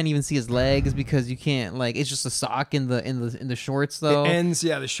on, you can't even see his legs because you can't, like, it's just a sock in the shorts though. It ends,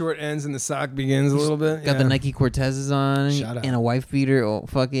 the short ends and the sock begins a little bit. Got the Nike Cortezes on and a wife beater. Oh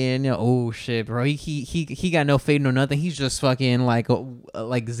fucking, oh shit, bro. He got no fade, no nothing. He's just fucking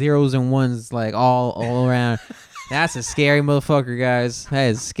like zeros and ones, like all around. That's a scary motherfucker, guys. That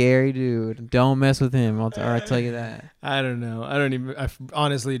is scary, dude. Don't mess with him. I'll tell you that. I don't know. I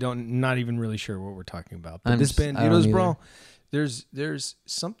honestly not even really sure what we're talking about. But this Banditos, bro, there's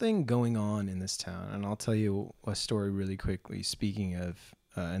something going on in this town, and I'll tell you a story really quickly. Speaking of,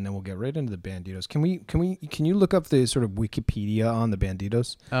 and then we'll get right into the Banditos. Can you look up the sort of Wikipedia on the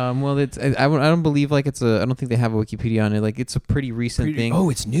Banditos? Well, I don't believe like I don't think they have a Wikipedia on it. Like it's a pretty recent thing. Oh,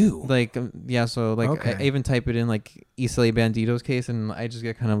 it's new. Like so like okay. I even type it in like East LA Banditos case, and I just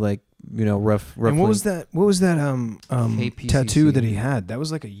get kind of like rough. And what was that? What was that? KPCC. Tattoo that he had? That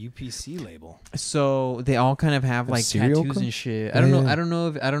was like a UPC label. So they all kind of have like tattoos and shit. I don't know. I don't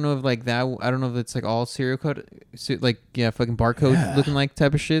know if like that. I don't know if it's like all serial code, like fucking barcode looking like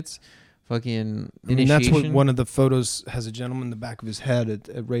type of shits. Fucking initiation. I mean, that's what one of the photos has. A gentleman in the back of his head,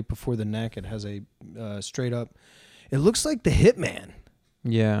 right before the neck. It has a straight up. It looks like the Hitman.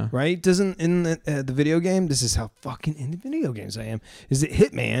 Yeah. Right? Doesn't in the video game, this is how fucking into video games I am. Is it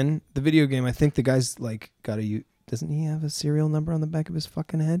Hitman, the video game? I think the guy's like doesn't he have a serial number on the back of his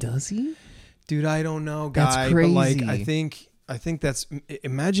fucking head? Does he? Dude, I don't know, guy. That's crazy. But like I think that's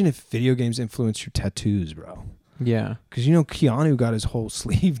imagine if video games influence your tattoos, bro. Yeah. Because Keanu got his whole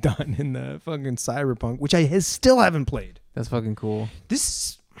sleeve done in the fucking Cyberpunk, which I still haven't played. That's fucking cool.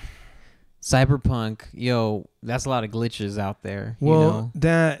 This Cyberpunk, that's a lot of glitches out there. Well,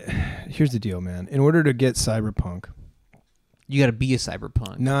 here's the deal, man. In order to get Cyberpunk, you got to be a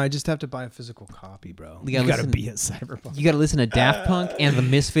Cyberpunk. No, I just have to buy a physical copy, bro. You got to be a Cyberpunk. You got to listen to Daft Punk and the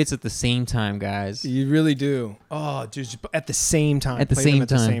Misfits at the same time, guys. You really do. Oh, dude, at the same time. At the same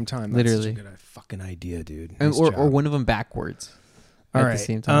time. That's literally. such a good fucking idea, dude. Nice or one of them backwards. All at right. the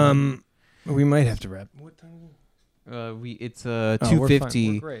same time. We might have to wrap. What time is it? It's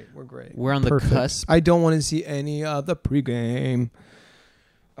 2:50. We're great. We're on the cusp. I don't want to see any of the pregame.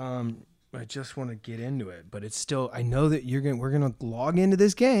 I just want to get into it, but it's still. I know that we're gonna log into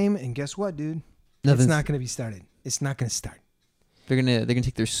this game, and guess what, dude? It's not gonna be started. It's not gonna start. They're gonna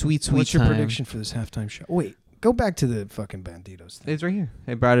take their sweet What's your time. prediction for this halftime show? Wait, go back to the fucking Banditos thing. It's right here.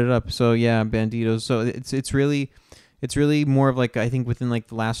 I brought it up. So yeah, Banditos. So it's really more of like, I think within like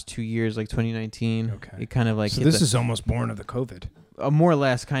the last 2 years, like 2019. Okay. It kind of like so this is almost born of the COVID. More or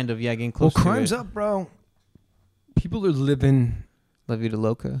less, kind of, yeah, getting close. Well, crime's up, bro. People are living. La Vida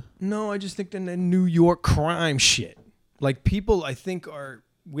Loca. No, I just think in the New York crime shit. Like people, I think are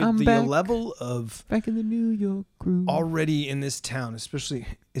with I'm the back. level of Back in the New York groove. already in this town, especially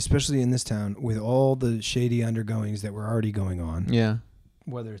in this town, with all the shady undergoings that were already going on. Yeah.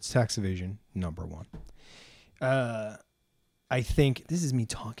 Whether it's tax evasion, number one. I think this is me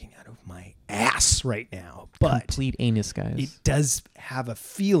talking out of my ass right now, but Complete anus, guys. it does have a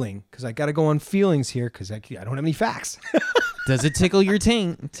feeling, because I got to go on feelings here because I don't have any facts. Does it tickle your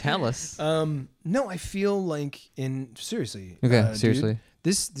taint? Tell us. No, I feel like seriously. Okay, seriously. Dude,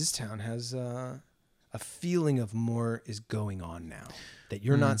 this town has a feeling of more is going on now that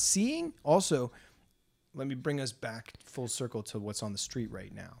you're not seeing. Also, let me bring us back full circle to what's on the street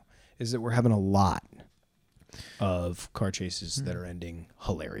right now. Is that we're having a lot of car chases that are ending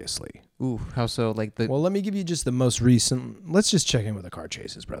hilariously. Ooh, how so? Like the Well, let me give you just the most recent. Let's just check in with the car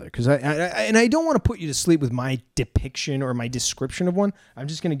chases, brother, because I don't want to put you to sleep with my depiction or my description of one. I'm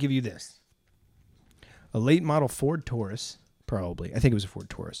just going to give you this: a late model Ford Taurus, probably. I think it was a Ford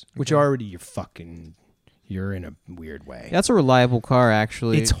Taurus, which already you're in a weird way. That's a reliable car,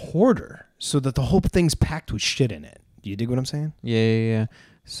 actually. It's hoarder, so that the whole thing's packed with shit in it. Do you dig what I'm saying? Yeah.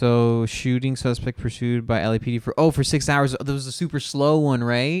 So shooting suspect pursued by LAPD for 6 hours. There was a super slow one,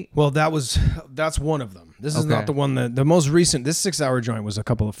 right? Well, that's one of them. This is not the one the most recent. This 6 hour joint was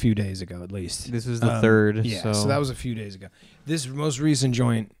a few days ago, at least. This was the third. Yeah, so that was a few days ago. This most recent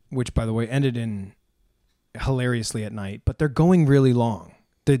joint, which by the way ended in hilariously at night, but they're going really long.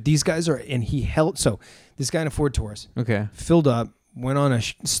 These guys are, and he held. So this guy in a Ford Taurus, filled up, went on a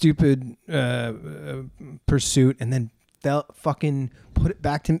stupid pursuit, and then put it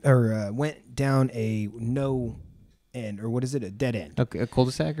back to, or went down a no end, or what is it, a dead end? A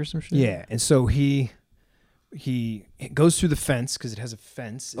cul-de-sac or some shit? Yeah, and so he goes through the fence because it has a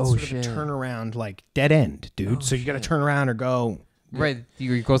fence. It's sort of a turnaround, like dead end, dude. So you got to turn around or go. Right,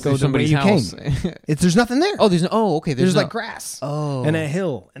 you go through somebody's house. There's nothing there. Okay. There's like grass. And a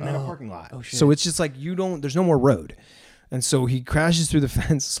hill and then a parking lot. Oh shit. So it's just like there's no more road. And so he crashes through the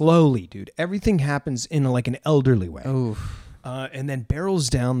fence slowly, dude. Everything happens in like an elderly way. And then barrels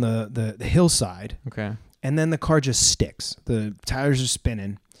down the hillside. Okay. And then the car just sticks. The tires are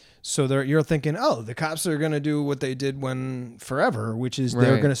spinning. So you're thinking, oh, the cops are going to do what they did forever, which is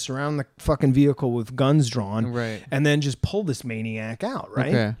they're going to surround the fucking vehicle with guns drawn. Right. And then just pull this maniac out,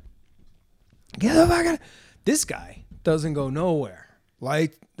 right? Okay. Get the fuck out. This guy doesn't go nowhere.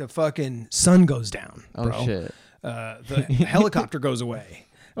 Like the fucking sun goes down, bro. Oh, shit. The helicopter goes away.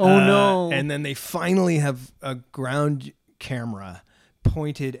 Oh, no. And then they finally have a ground camera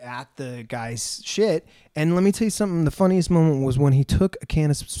pointed at the guy's shit. And let me tell you something. The funniest moment was when he took a can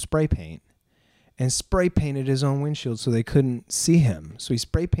of spray paint and spray painted his own windshield so they couldn't see him. So he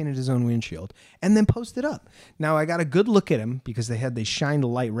spray painted his own windshield and then posted up. Now I got a good look at him because they shined a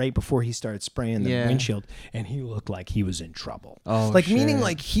light right before he started spraying the windshield, and he looked like he was in trouble. Meaning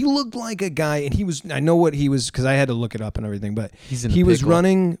like he looked like a guy, and I know what he was, because I had to look it up and everything, but he was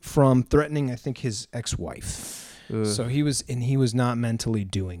running from threatening, I think, his ex-wife. So he was not mentally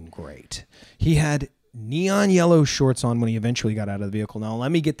doing great. He had neon yellow shorts on when he eventually got out of the vehicle. Now,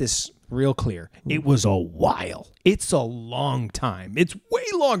 let me get this real clear. It was a while. It's a long time. It's way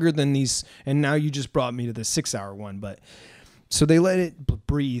longer than these. And now you just brought me to the 6 hour one. But so they let it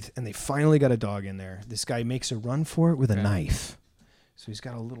breathe, and they finally got a dog in there. This guy makes a run for it with a knife. So he's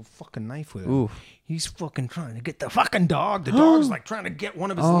got a little fucking knife with him. Ooh. He's fucking trying to get the fucking dog. The dog's like trying to get one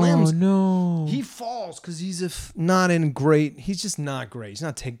of his limbs. Oh, no. He falls because he's he's just not great. He's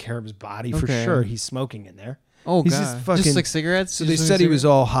not taking care of his body for sure. He's smoking in there. Oh, he's God. Just like cigarettes? So they said he was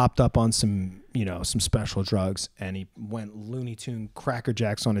all hopped up on some special drugs, and he went Looney Tune Cracker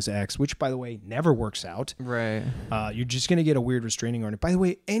Jacks on his ex, which, by the way, never works out. Right. You're just going to get a weird restraining order. By the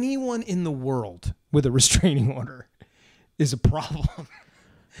way, anyone in the world with a restraining order is a problem.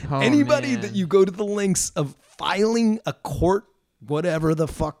 Anybody that you go to the lengths of filing a court, whatever the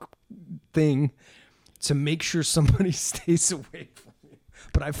fuck thing, to make sure somebody stays away from you.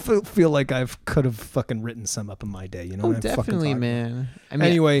 But I feel like I could have fucking written some up in my day. You know? Oh, definitely, man. I mean,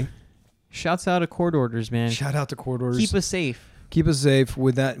 anyway, shouts out to court orders, man. Shout out to court orders. Keep us safe. Keep us safe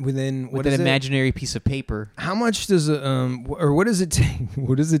with that. Within with an imaginary piece of paper. How much does or what does it take?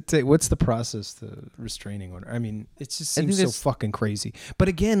 What does it take? What's the process to restraining order? I mean, it just seems so fucking crazy. But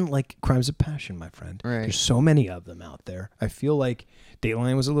again, like crimes of passion, my friend. Right. There's so many of them out there. I feel like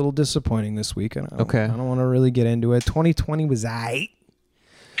Dateline was a little disappointing this week. I don't want to really get into it. 2020 was aight.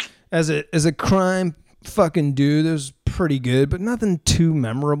 As a crime fucking dude, it was pretty good, but nothing too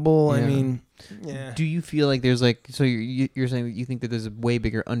memorable. Yeah. I mean, yeah. Do you feel like there's like, so you're saying that you think that there's a way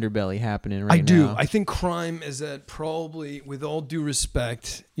bigger underbelly happening right now? I do. I think crime is at probably, with all due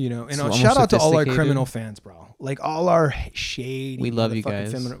respect, and I'll shout out to all our criminal fans, bro. Like all our shady, we love you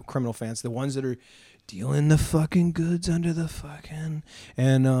guys, criminal fans, the ones that are dealing the fucking goods under the fucking,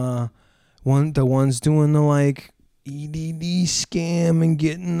 and the ones doing the like EDD scam and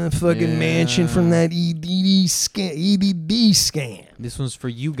getting the fucking mansion from that EDD scam. This one's for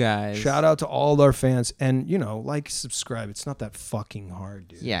you guys. Shout out to all our fans, and like, subscribe. It's not that fucking hard,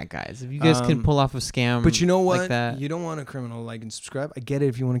 dude. Yeah, guys, if you guys can pull off a scam, but you know what? Like that, you don't want a criminal like and subscribe. I get it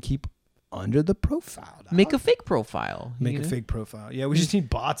if you want to keep under the profile. Make a fake profile. Make a fake profile. Yeah, we just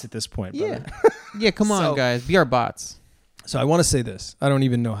need bots at this point. Yeah, yeah. Come on, guys, be our bots. So I want to say this. I don't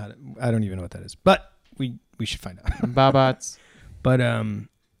even know what that is, but we should find out. Bots. But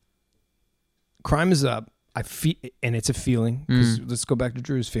crime is up. I feel, and it's a feeling. Let's go back to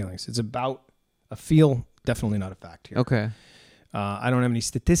Drew's feelings. It's about a feel, definitely not a fact here. Okay. I don't have any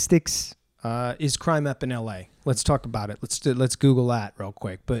statistics. Is crime up in LA? Let's talk about it. Let's Google that real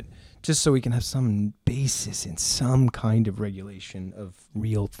quick. But just so we can have some basis in some kind of regulation of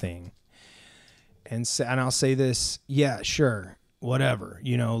real thing. And I'll say this. Yeah, sure, whatever.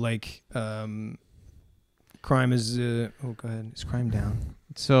 Crime is go ahead. Is crime down?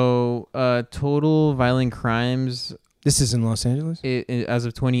 So total violent crimes. This is in Los Angeles? As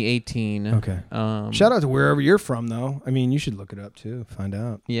of 2018. Okay. Shout out to wherever you're from, though. I mean, you should look it up, too. Find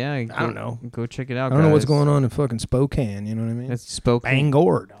out. Yeah. I don't know. Go check it out, I don't know what's going on in fucking Spokane. You know what I mean? That's Spokane.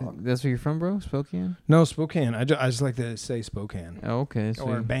 Bangor, dog. That's where you're from, bro? Spokane? No, Spokane. I just like to say Spokane. Oh, okay. So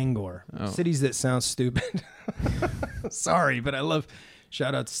or Bangor. Oh. Cities that sound stupid. Sorry, but I love...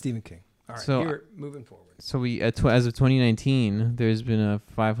 Shout out to Stephen King. All right, here, moving forward. So we, as of 2019, there's been a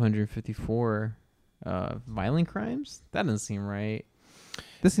 554 violent crimes. That doesn't seem right.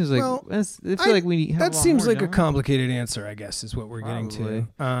 This seems like I feel like we have that seems like a complicated answer. I guess is what we're getting to.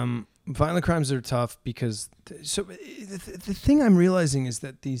 Violent crimes are tough because the thing I'm realizing is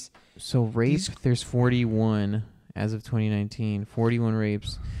that there's 41 as of 2019. 41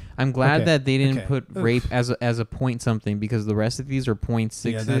 rapes. I'm glad that they didn't put rape as a point something, because the rest of these are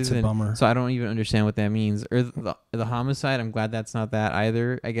 0.6s. Yeah, that's a bummer. So I don't even understand what that means. Or the homicide, I'm glad that's not that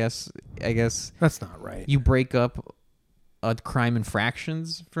either. I guess that's not right. You break up a crime in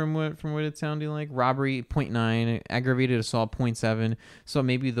fractions from what it's sounding like. Robbery 0.9, aggravated assault 0.7. So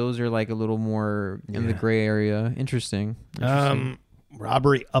maybe those are like a little more in the gray area. Interesting.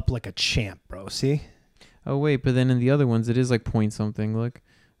 Robbery up like a champ, bro. See? Oh wait, but then in the other ones it is like point something. Look.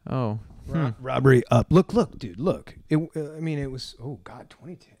 Oh, robbery up. Look, dude, look. It was. Oh God,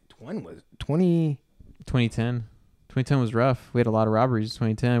 2010 was 20. 2010. 2010 was rough. We had a lot of robberies.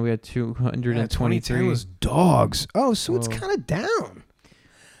 2010, we had 223. 2010 was dogs. Oh, so it's kind of down.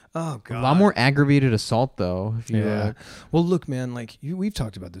 Oh God, a lot more aggravated assault though. Well, look, man. Like we've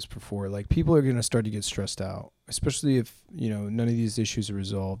talked about this before. Like people are gonna start to get stressed out, especially if none of these issues are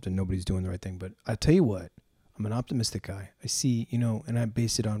resolved and nobody's doing the right thing. But I tell you what. I'm an optimistic guy. I see, and I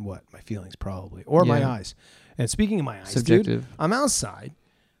base it on what? My feelings probably. Or my eyes. And speaking of my eyes, subjective. Dude, I'm outside.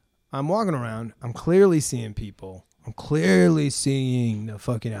 I'm walking around. I'm clearly seeing people. I'm clearly seeing the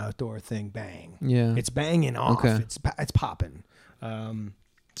fucking outdoor thing bang. Yeah. It's banging off. Okay. It's popping.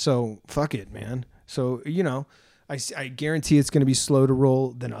 So, fuck it, man. So, I guarantee it's going to be slow to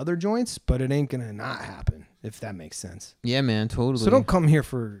roll than other joints, but it ain't going to not happen, if that makes sense. Yeah, man, totally. So don't come here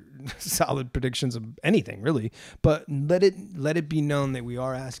for solid predictions of anything, really. But let it be known that we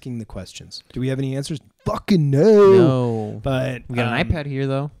are asking the questions. Do we have any answers? Fucking no. No. But we got an iPad here,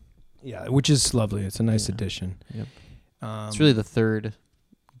 though. Yeah, which is lovely. It's a nice addition. Yep. It's really the third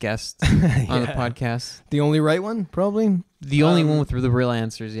guest on the podcast. The only right one, probably? The only one with the real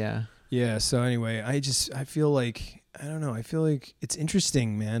answers, yeah. Yeah, so anyway, I feel like, I don't know, I feel like it's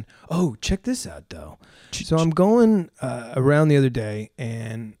interesting, man. Oh, check this out, though. So I'm going around the other day,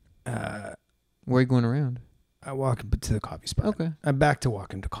 and... where are you going around? I walk to the coffee spot. Okay. I'm back to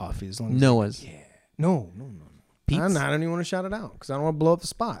walking to coffee as long as... Noah's. Yeah. No. Pete's? I don't even want to shout it out, because I don't want to blow up the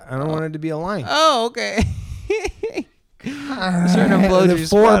spot. I don't want it to be a line. Oh, okay. Starting to blow the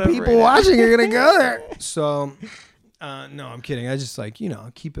four people watching are going to go there. So... no, I'm kidding. I just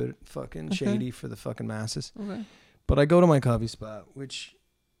keep it fucking shady for the fucking masses. Okay. But I go to my coffee spot, which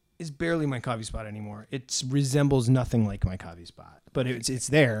is barely my coffee spot anymore. It resembles nothing like my coffee spot, but it's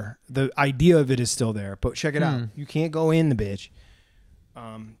there. The idea of it is still there. But check it out. You can't go in the bitch.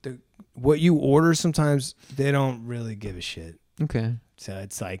 What you order sometimes they don't really give a shit. Okay. So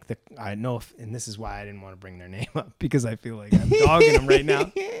it's like I know, and this is why I didn't want to bring their name up because I feel like I'm dogging them right now.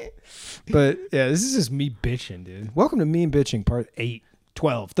 But yeah, this is just me bitching, dude. Welcome to Me and Bitching, part 8,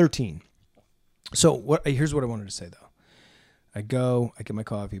 12, 13. So here's what I wanted to say though. I get my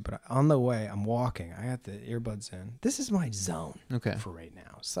coffee, but on the way, I'm walking. I got the earbuds in. This is my zone for right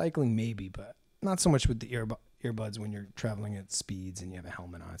now. Cycling maybe, but not so much with the earbuds when you're traveling at speeds and you have a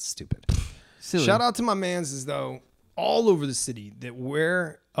helmet on. It's stupid. Silly. Shout out to my mans though, all over the city that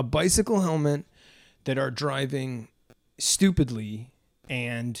wear a bicycle helmet, that are driving stupidly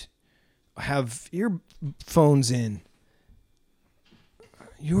and have earphones in.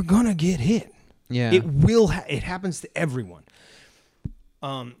 You're going to get hit. Yeah. It will. It happens to everyone.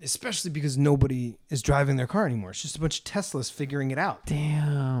 Especially because nobody is driving their car anymore. It's just a bunch of Teslas figuring it out.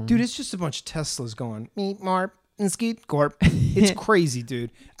 Damn. Dude, it's just a bunch of Teslas going, meet Marp and Skeet Corp. It's crazy,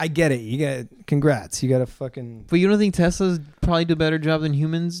 dude. I get it. Congrats. You got to fucking... But you don't think Teslas probably do a better job than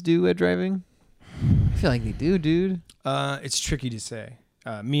humans do at driving? I feel like they do, dude. It's tricky to say.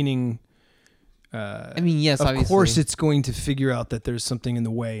 Meaning... I mean, yes, obviously. Of course it's going to figure out that there's something in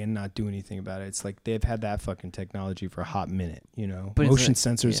the way and not do anything about it. It's like they've had that fucking technology for a hot minute, you know. But motion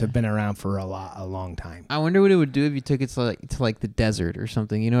sensors have been around for a long time. I wonder what it would do if you took it to the desert or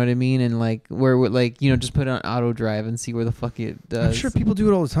something, you know what I mean? And like where just put it on auto drive and see where the fuck it does. I'm sure people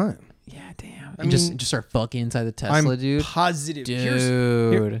do it all the time. Yeah, damn. I mean, just start fucking inside the Tesla, dude. Positive.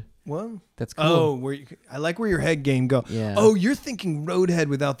 Dude. What? That's cool. Oh, I like where your head game go. Yeah. Oh, you're thinking Roadhead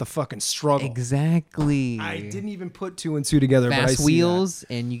without the fucking struggle. Exactly. I didn't even put 2 and 2 together. Fast but I see wheels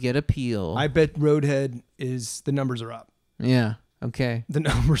and you get a peel. I bet Roadhead the numbers are up. Yeah. Okay. The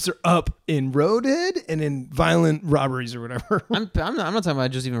numbers are up in Roadhead and in violent robberies or whatever. I'm not talking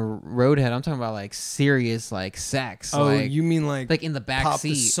about just even Roadhead. I'm talking about like serious like sex. Oh, you mean like in the back pop seat,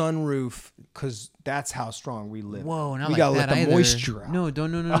 the sunroof because that's how strong we live. Whoa, not we like gotta that let the either. moisture out. No,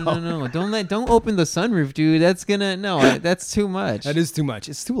 no. Don't open the sunroof, dude. That's that's too much. That is too much.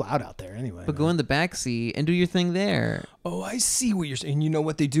 It's too loud out there anyway. But go in the back seat and do your thing there. Oh, I see what you're saying. And you know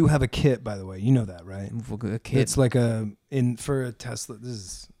what? They do have a kit, by the way. You know that, right? A kit. It's like for a Tesla.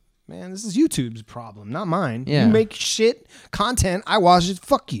 This is YouTube's problem, not mine. Yeah. You make shit content. I watch it.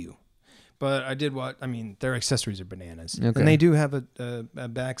 Fuck you. But I did what? I mean, their accessories are bananas. Okay. And they do have a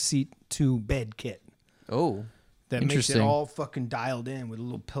back seat to bed kit. Oh. That makes it all fucking dialed in with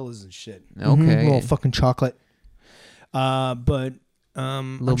little pillows and shit. Okay. Little fucking chocolate. But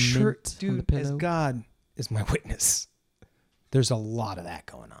I'm sure, mint dude, as God is my witness, there's a lot of that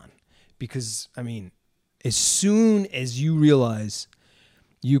going on. Because, I mean, as soon as you realize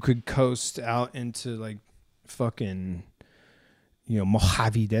you could coast out into like fucking,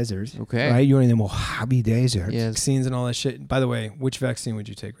 Mojave Desert. Okay. Right? You're in the Mojave Desert. Yes. Vaccines and all that shit. By the way, which vaccine would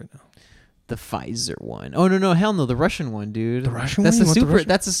you take right now? The Pfizer one. Oh no, hell no, the Russian one, dude. The Russian one? That's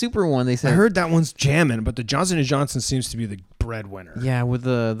That's a super one, they said. I heard that one's jamming, but the Johnson & Johnson seems to be the breadwinner. Yeah, with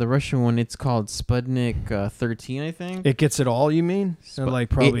the Russian one, it's called Sputnik 13, I think. It gets it all, you mean?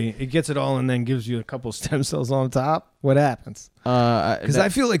 It gets it all and then gives you a couple stem cells on top. What happens? Because I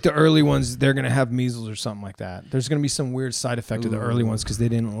feel like the early ones, they're going to have measles or something like that. There's going to be some weird side effect of the early ones because they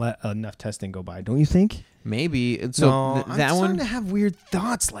didn't let enough testing go by. Don't you think? Maybe. So I'm that one starting to have weird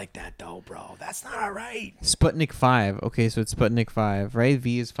thoughts like that, though, bro. That's not all right. Sputnik 5. Okay, so it's Sputnik 5, right?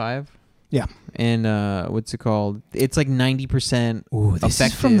 V is 5. Yeah. And what's it called? It's like 90% this effective.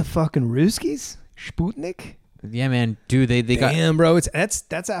 Is from the fucking Ruskies? Sputnik? Yeah, man, dude, they got. Damn, bro,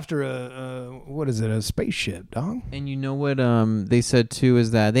 that's after a spaceship, dog. And you know what? They said too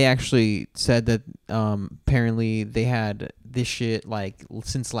is that they actually said that apparently they had this shit like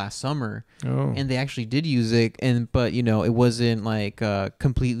since last summer, and they actually did use it, but it wasn't like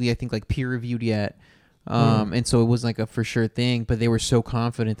completely, I think, like peer reviewed yet, and so it was like a for sure thing. But they were so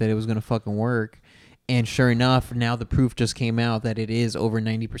confident that it was gonna fucking work. And sure enough, now the proof just came out that it is over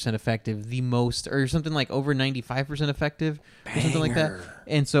 90% effective, the most, or something like over 95% effective, or something like that.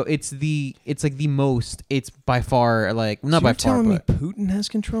 And so it's like the most. It's by far like not by far. You're telling me Putin has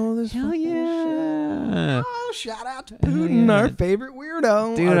control of this? Hell yeah! Oh, shout out to Putin, our favorite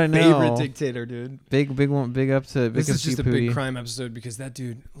weirdo, dude. Our I know. Favorite dictator, dude. Big one. Big up to. This is just a big crime episode because that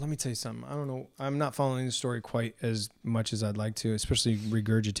dude. Let me tell you something. I don't know. I'm not following the story quite as much as I'd like to, especially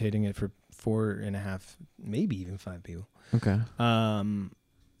regurgitating it for 4.5, maybe even 5 people. Okay.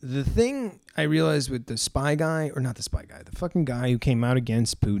 the thing I realized with the spy guy, or not the spy guy, the fucking guy who came out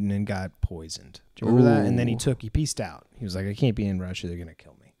against Putin and got poisoned. Do you remember that? And then he pieced out. He was like, I can't be in Russia. They're going to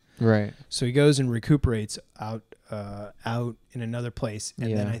kill me. Right. So he goes and recuperates out in another place.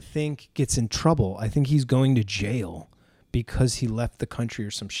 And then I think gets in trouble. I think he's going to jail because he left the country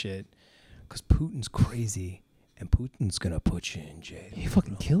or some shit. Because Putin's crazy. And Putin's going to put you in jail. He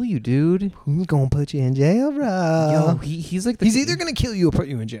fucking kill you, dude. Putin's going to put you in jail, bro. Yo, he's like he's either going to kill you or put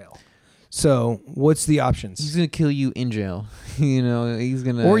you in jail. So what's the options? He's going to kill you in jail. You know, he's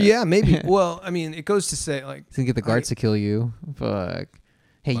going to... Or yeah, maybe. Well, I mean, it goes to say like... He's going to get the guards to kill you. Fuck.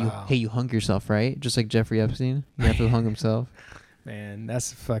 Hey, you hung yourself, right? Just like Jeffrey Epstein. You have to hung himself. Man,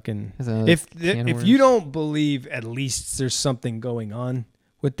 that's fucking... If you don't believe at least there's something going on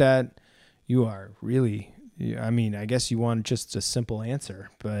with that, you are really... I mean, I guess you want just a simple answer,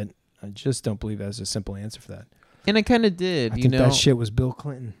 but I just don't believe that's a simple answer for that. And I kind of did, I think that shit was Bill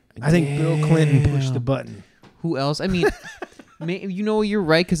Clinton. I think Bill Clinton pushed the button. Who else? I mean, you know, you're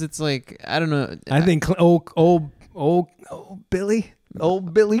right, because it's like, I don't know. I think old Billy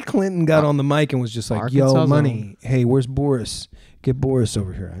Clinton got on the mic and was just like, yo, money. Hey, where's Boris? Get Boris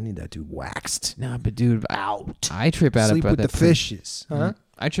over here. I need that dude waxed. Nah, but dude, out. I trip out Sleep about with that the fishes. Huh?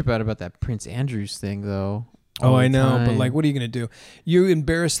 I trip out about that Prince Andrews thing, though. Oh, I know, but like, what are you gonna do? You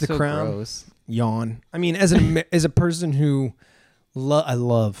embarrass the crown. Gross. Yawn. I mean, as a person who, I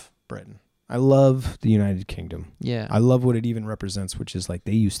love Britain. I love the United Kingdom. Yeah. I love what it even represents, which is like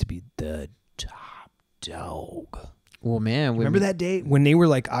they used to be the top dog. Well, man, remember that day when they were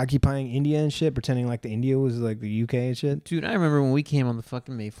like occupying India and shit, pretending like the India was like the UK and shit? Dude, I remember when we came on the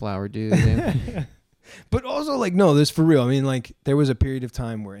fucking Mayflower, dude. But also, like, no, this for real. I mean, like, there was a period of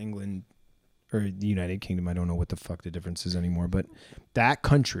time where England, or the United Kingdom, I don't know what the fuck the difference is anymore, but that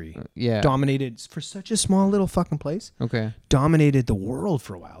country dominated, for such a small little fucking place, dominated the world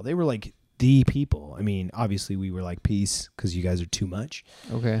for a while. They were like the people. I mean, obviously we were like, peace, because you guys are too much.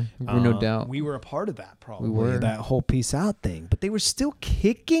 Okay, no doubt. We were a part of that, probably. We were. That whole peace out thing. But they were still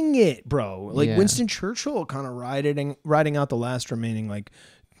kicking it, bro. Like Winston Churchill kind of riding out the last remaining, like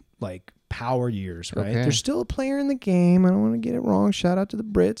power years, right? They're still a player in the game. I don't want to get it wrong. Shout out to the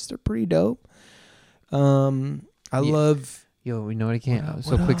Brits. They're pretty dope. I love... Yo, you know what I can't...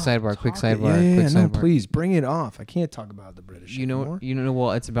 Quick sidebar. No, please, bring it off. I can't talk about the British anymore.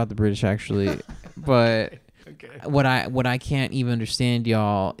 Well, it's about the British, actually. But what I can't even understand,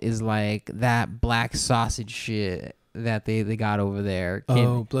 y'all, is like that black sausage shit that they got over there.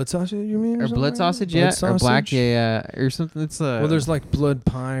 Blood sausage, you mean? Or blood sausage, yeah. Or black, or something. It's well, there's like blood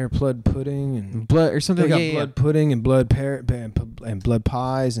pie or blood pudding and blood or something. They got blood pudding and blood and blood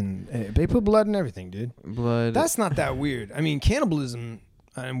pies, and they put blood in everything, dude. Blood. That's not that weird. I mean, cannibalism,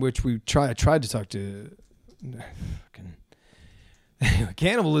 in which we tried to talk to.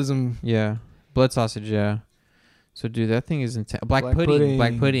 Cannibalism. Yeah, blood sausage. Yeah. So, dude, that thing is intense. Black pudding,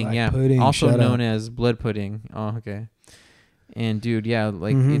 yeah. Pudding, also known as blood pudding. Oh, okay. And, dude, yeah,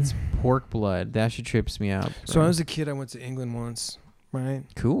 like, it's pork blood. That shit trips me out, bro. So, when I was a kid, I went to England once, right?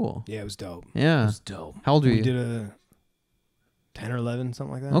 Cool. Yeah, it was dope. Yeah. It was dope. How old were you? We did a 10 or 11,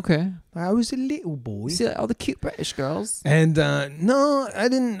 something like that. Okay. I was a little boy. See all the cute British girls? And, no, I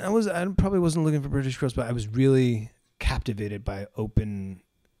didn't. I probably wasn't looking for British girls, but I was really captivated by open...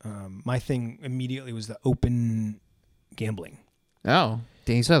 my thing immediately was the open gambling. Oh,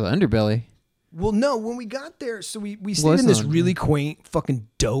 dang, you saw the underbelly. Well, no, when we got there, so we stayed in this really quaint, fucking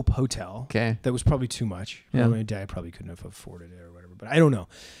dope hotel. Okay. That was probably too much. Yeah. My dad probably couldn't have afforded it or whatever, but I don't know.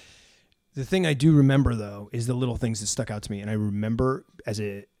 The thing I do remember, though, is the little things that stuck out to me. And I remember as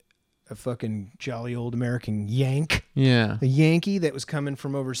a fucking jolly old American Yank. Yeah. A Yankee that was coming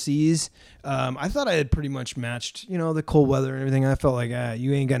from overseas. I thought I had pretty much matched, the cold weather and everything. I felt like,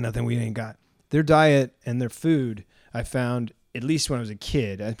 you ain't got nothing we ain't got. Their diet and their food, I found, at least when I was a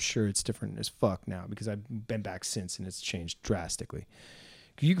kid, I'm sure it's different as fuck now because I've been back since and it's changed drastically.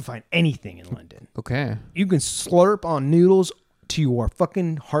 You can find anything in London. Okay. You can slurp on noodles to your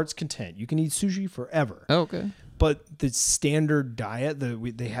fucking heart's content. You can eat sushi forever. Oh, okay. But the standard diet,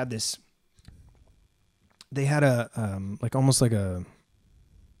 they had a like almost like I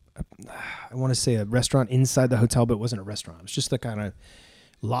want to say a restaurant inside the hotel, but it wasn't a restaurant. It was just the kind of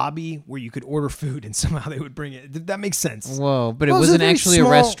lobby where you could order food and somehow they would bring it. That makes sense. Whoa, but it wasn't actually a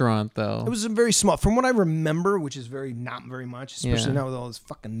restaurant though. It was a very small, from what I remember, which is not very much, especially now with all this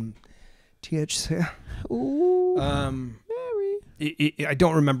fucking THC. Ooh. I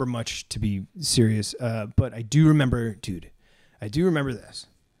don't remember much, to be serious, but I do remember, dude. I do remember this.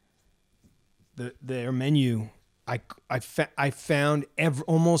 Their menu, I found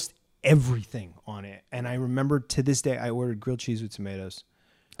almost everything on it, and I remember to this day I ordered grilled cheese with tomatoes.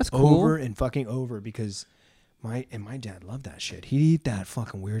 That's cool. Over and fucking over, because my dad loved that shit. He'd eat that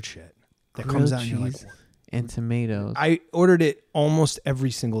fucking weird shit that comes out and you're like, and tomatoes. I ordered it almost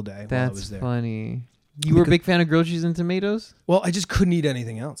every single day while I was there. That's funny. You were a big fan of grilled cheese and tomatoes? Well, I just couldn't eat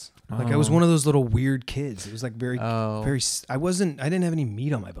anything else. Like I was one of those little weird kids. It was like very. I didn't have any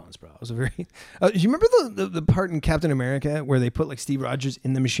meat on my bones, bro. I was a very. Do you remember the part in Captain America where they put like Steve Rogers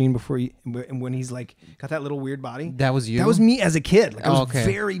in the machine before when he's like got that little weird body? That was you? That was me as a kid. Like I was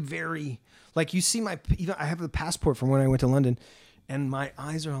very, very, like you see even I have the passport from when I went to London, and my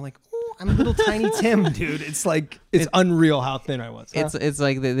eyes are all like, I'm a little tiny Tim, dude. It's like it's unreal how thin I was. Huh? It's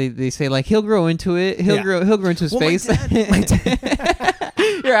like they say like he'll grow into it. He'll grow into his face. My dad,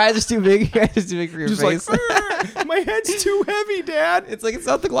 your eyes are too big. Your eyes are too big for your face. Like, my head's too heavy, Dad. It's like it's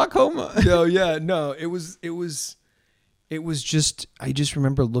not the glaucoma. No. It was just I just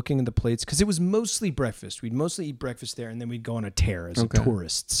remember looking at the plates because it was mostly breakfast. We'd mostly eat breakfast there, and then we'd go on a tear as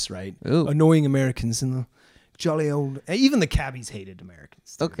tourists, right? Ooh. Annoying Americans in the jolly old. Even the cabbies hated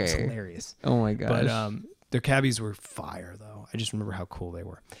Americans. Dude. Okay, it's hilarious. Oh my gosh. But their cabbies were fire though. I just remember how cool they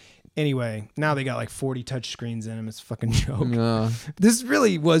were. Anyway, now they got like 40 touch screens in them. It's a fucking joke. This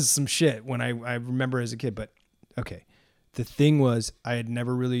really was some shit when I remember as a kid. But okay, the thing was I had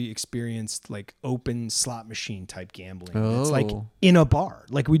never really experienced like open slot machine type gambling. Oh. It's like in a bar.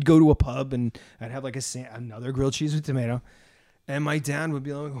 Like we'd go to a pub and I'd have like another grilled cheese with tomato. And my dad would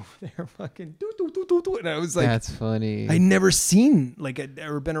be like over there fucking do. And I was like, that's funny. I'd never seen like I'd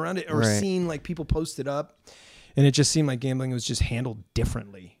ever been around it or seen like people post it up. And it just seemed like gambling was just handled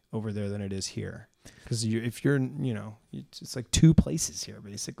differently over there than it is here. Because if you're, it's like two places here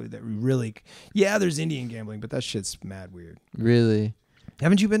basically that really, there's Indian gambling, but that shit's mad weird. Really?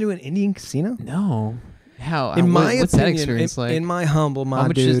 Haven't you been to an Indian casino? No. How? In my what's opinion, that experience like? In my humble,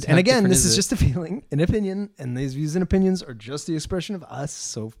 dude. And again, this is just a feeling, an opinion, and these views and opinions are just the expression of us.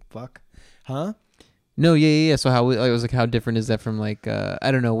 So fuck, huh? No, yeah. So how I was like, how different is that from like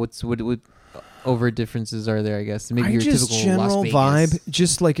I don't know what over differences are there? I guess maybe your typical general Las Vegas vibe.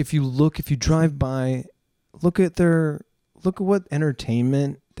 Just like if you drive by, look at what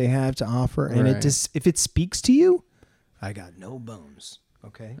entertainment they have to offer, and if it speaks to you, I got no bones.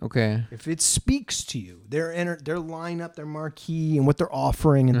 Okay. If it speaks to you, their lineup, their marquee, and what they're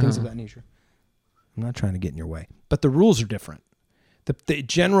offering, and things of that nature. I'm not trying to get in your way, but the rules are different. The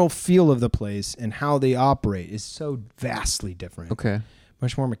general feel of the place and how they operate is so vastly different. Okay.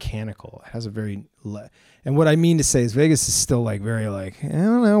 Much more mechanical. It has a very and what I mean to say is Vegas is still like very like I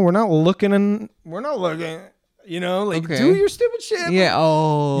don't know. We're not looking. Like do your stupid shit. Yeah.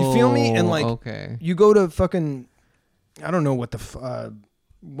 Oh. You feel me? And like you go to fucking I don't know what the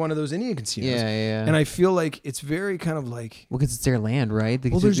one of those Indian casinos. Yeah. And I feel like it's very kind of like... Well, because it's their land, right? They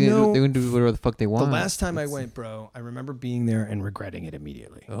can there's no... They can do whatever the fuck they want. The last time I went, bro, I remember being there and regretting it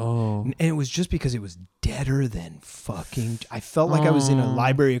immediately. Oh. And it was just because it was deader than fucking... I felt like I was in a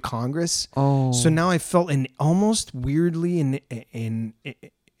Library of Congress. Oh. So now I felt almost weirdly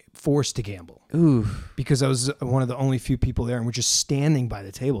forced to gamble. Ooh. Because I was one of the only few people there and we're just standing by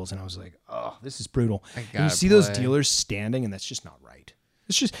the tables. And I was like, oh, this is brutal. And you see those dealers standing and that's just not right.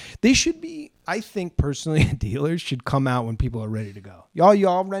 It's just, they should be, I think personally, dealers should come out when people are ready to go.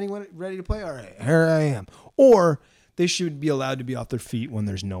 Y'all ready to play? All right, here I am. Or they should be allowed to be off their feet when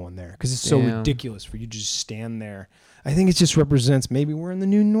there's no one there. Because it's so ridiculous for you to just stand there. I think it just represents maybe we're in the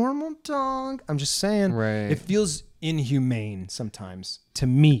new normal, dog. I'm just saying. Right. It feels inhumane sometimes to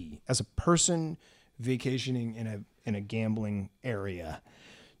me as a person vacationing in a gambling area.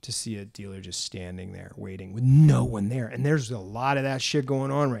 To see a dealer just standing there waiting with no one there. And there's a lot of that shit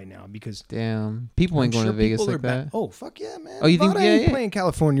going on right now because... Damn. People ain't going to Vegas like that. Oh, fuck yeah, man. Oh, you think... Yeah, playing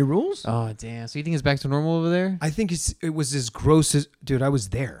California rules. Oh, damn. So you think it's back to normal over there? I think it was as gross as... Dude, I was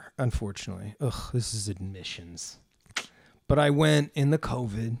there, unfortunately. Ugh, this is admissions. But I went in the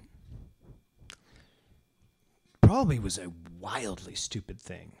COVID. Probably was a wildly stupid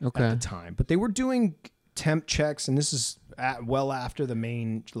thing at the time. But they were doing temp checks, and this is... well after the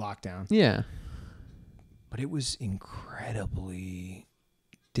main lockdown. Yeah. But it was incredibly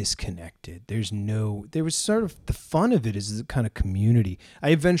disconnected. There was sort of the fun of it is the kind of community. I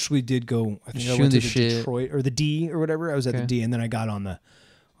eventually did go, I think I went to the Detroit or the D or whatever. I was at the D and then I got on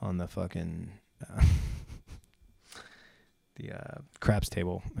the fucking craps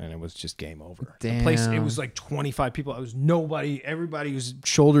table and it was just game over. Damn. The place, it was like 25 people. I was nobody, everybody was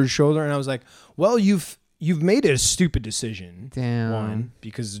shoulder to shoulder and I was like, well, you've made it a stupid decision. Damn. One,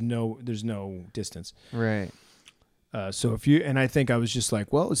 because there's no distance. Right. So and I think I was just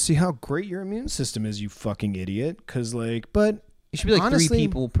like, well, let's see how great your immune system is, you fucking idiot. Because but it should be like honestly, 3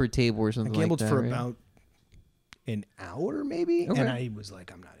 people per table or something like that. I gambled for about an hour maybe, Okay. and I was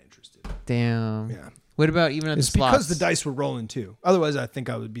like, I'm not interested. Damn. Yeah. What about even at It's the slots? because the dice were rolling too. Otherwise, I think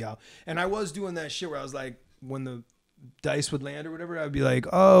I would be out. And I was doing that shit where I was like, when the dice would land or whatever, I'd be like,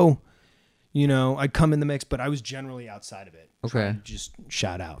 oh, I'd come in the mix, but I was generally outside of it. Okay. Trying to just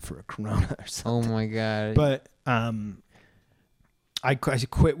shout out for a Corona or something. Oh my God. But I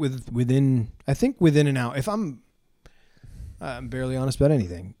quit within an hour. If I'm barely honest about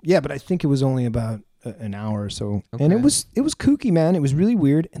anything. Yeah, but I think it was only about an hour or so. Okay. And it was kooky, man. It was really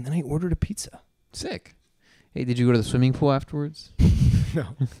weird. And then I ordered a pizza. Sick. Hey, did you go to the swimming pool afterwards?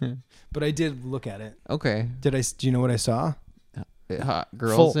 No. But I did look at it. Okay. Do you know what I saw? Hot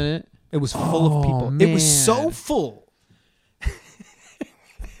girls Full. in it? It was full of people. Man. It was so full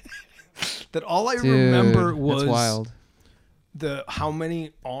that all I Dude, remember was that's wild. how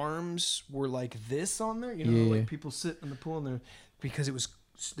many arms were like this on there. Yeah. Like people sit in the pool and because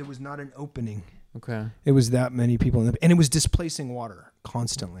there was not an opening. Okay. It was that many people and it was displacing water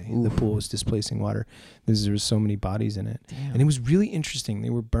constantly. Oof. The pool was displacing water. There was so many bodies in it. Damn. And it was really interesting. They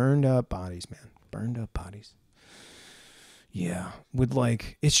were burned up bodies, man. Burned up bodies. Yeah. With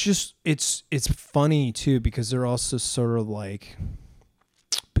like, it's funny too, because they're also sort of like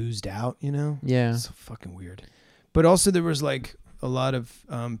boozed out, Yeah. It's so fucking weird. But also there was like a lot of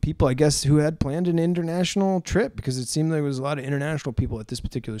people, I guess, who had planned an international trip, because it seemed like there was a lot of international people at this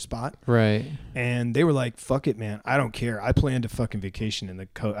particular spot. Right. And they were like, fuck it, man. I don't care. I planned a fucking vacation in the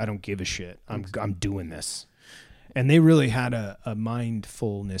coast. I don't give a shit. I'm doing this. And they really had a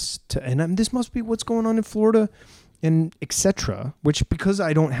mindfulness and this must be what's going on in Florida and etc. Which, because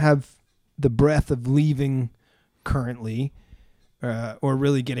I don't have the breadth of leaving currently or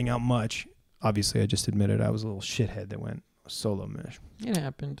really getting out much. Obviously, I just admitted I was a little shithead that went solo mesh. It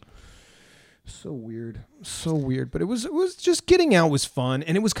happened. So weird. But it was just getting out was fun,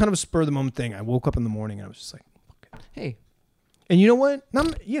 and it was kind of a spur of the moment thing. I woke up in the morning and I was just like, fuck it. Hey. And you know what?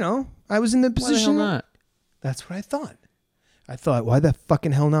 I was in the position. Why the hell not? That's what I thought. Why the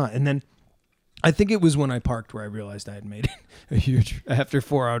fucking hell not? And then I think it was when I parked where I realized I had made it a huge, after a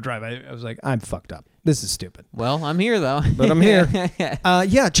 4-hour drive. I was like, I'm fucked up. This is stupid. Well, I'm here though. But I'm here.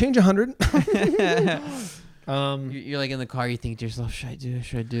 Yeah, change 100. You're like in the car. You think to yourself, "Should I do it?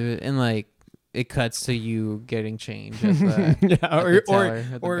 Should I do it?" And like, it cuts to you getting change at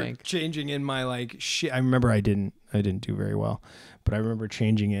the, or bank. changing in my like shit. I remember I didn't do very well, but I remember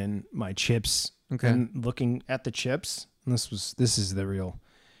changing in my chips and looking at the chips. And this is the real.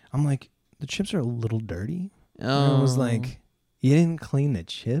 I'm like, the chips are a little dirty. Oh. And I was like, you didn't clean the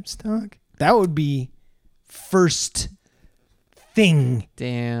chips, dog? That would be first thing.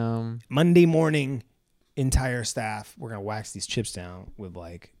 Damn. Monday morning, entire staff, we're gonna wax these chips down with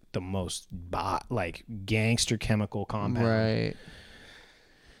like the most gangster chemical compound. Right.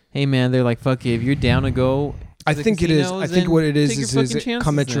 Hey man, they're like, fuck it. If you're down to go, I think it is. I think what it is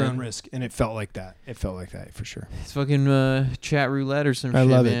come at your then. own risk, and it felt like that. It felt like that for sure. It's fucking chat roulette or some shit. I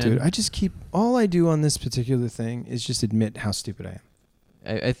love man. it, dude. All I do on this particular thing is just admit how stupid I am.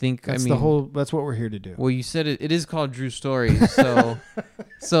 I think That's that's what we're here to do. Well, you said it is called Drew Stories,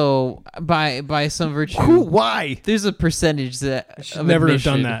 so by some virtue, why? There's a percentage that I should never have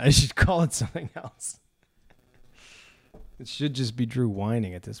done that. I should call it something else. It should just be Drew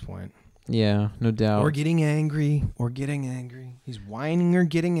whining at this point. Yeah, no doubt. Or getting angry. He's whining or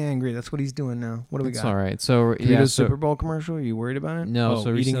getting angry. That's what he's doing now. What do we got? All right. So Doritos Super Bowl commercial. Are you worried about it? No.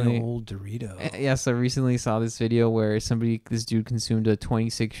 So eating recently, an old Dorito. Yeah. So I recently saw this video where this dude consumed a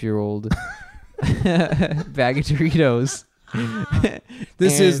 26-year-old bag of Doritos.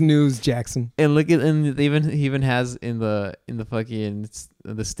 This is news, Jackson. And he even has in the fucking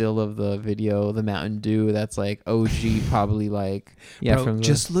the still of the video the Mountain Dew that's like OG, probably like Bro,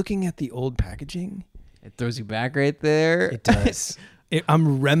 just looking at the old packaging, it throws you back right there. It does.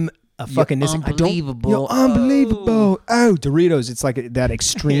 Unbelievable. Unbelievable. Oh, Doritos. It's like that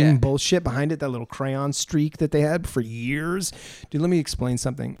extreme bullshit behind it, that little crayon streak that they had for years. Dude, let me explain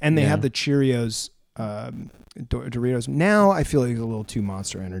something. And they have the Cheerios Doritos. Now I feel like it's a little too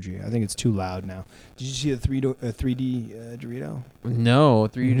Monster Energy. I think it's too loud now. Did you see the 3D Dorito? No,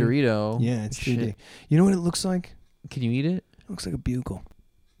 3D Dorito. Yeah, it's 3D. You know what it looks like? Can you eat it? It looks like a bugle.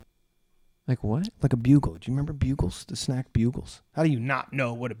 Like what? Like a bugle. Do you remember bugles? The snack bugles. How do you not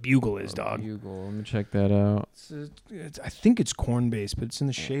know what a bugle is, dog? Bugle. Let me check that out. I think it's corn based, but it's in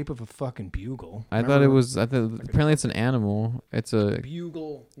the shape of a fucking bugle. Apparently it's an animal. It's a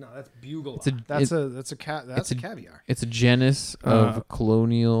bugle. No, that's bugle. That's a caviar. It's a genus of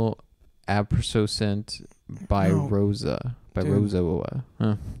colonial apricocent by Rosa. Rosa.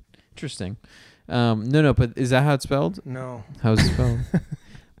 Huh. Interesting. No, but is that how it's spelled? No. How's it spelled?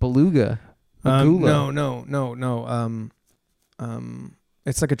 Beluga. Gula. No.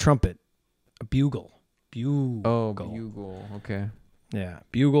 It's like a trumpet, a bugle. Bugle. Oh, bugle. Okay. Yeah,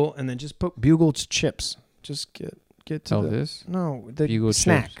 bugle, and then just put bugle chips. Just get to this. No, the bugle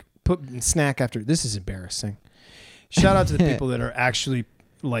snack. Chips. Put snack after. This is embarrassing. Shout out to the people that are actually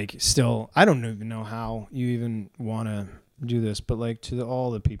like still. I don't even know how you even want to do this, but like to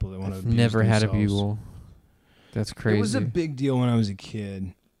all the people that want to. I've never had a bugle. That's crazy. It was a big deal when I was a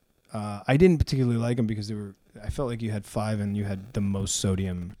kid. I didn't particularly like them because they were. I felt like you had 5 and you had the most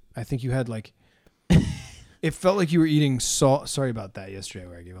sodium. I think you had like. It felt like you were eating salt. Sorry about that yesterday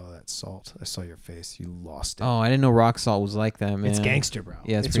where I gave all that salt. I saw your face. You lost it. Oh, I didn't know rock salt was like that, man. It's gangster, bro.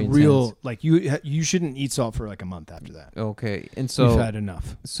 Yeah, it's a real intense. Like you shouldn't eat salt for like a month after that. Okay, and so you've had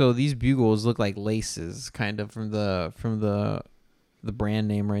enough. So these bugles look like laces, kind of from the brand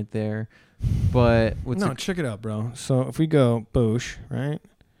name right there. But check it out, bro. So if we go Bosch, right?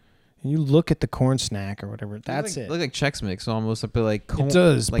 And you look at the corn snack or whatever. That's it. Look like Chex Mix almost. But like it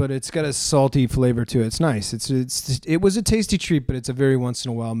does, but it's got a salty flavor to it. It's nice. It was a tasty treat, but it's a very once in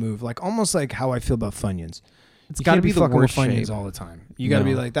a while move. Like almost like how I feel about Funyuns. You got to be fucking with Funyuns all the time. You got to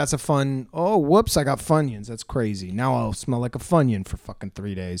be like, that's a fun. Oh, whoops! I got Funyuns. That's crazy. Now I'll smell like a Funyun for fucking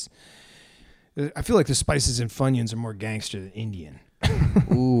 3 days. I feel like the spices in Funyuns are more gangster than Indian.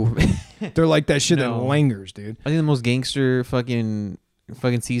 Ooh, they're like that shit that lingers, dude. I think the most gangster fucking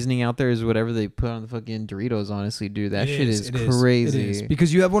seasoning out there is whatever they put on the fucking Doritos. Honestly, dude, that shit is crazy. It is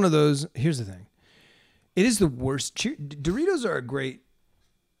because you have one of those. Here's the thing, it is the worst. Doritos are a great,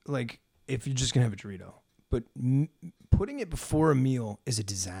 like if you're just gonna have a Dorito, but putting it before a meal is a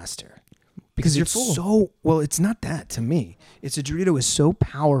disaster because you're it's full. So well. It's not that to me. It's a Dorito is so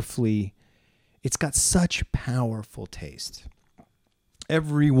powerfully. It's got such powerful taste.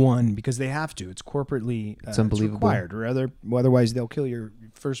 Everyone, because they have to. It's corporately it's unbelievable. Required, or otherwise they'll kill your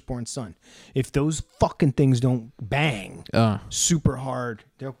firstborn son. If those fucking things don't bang super hard,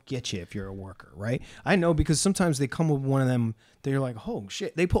 they'll get you if you're a worker, right? I know because sometimes they come with one of them. They're like, oh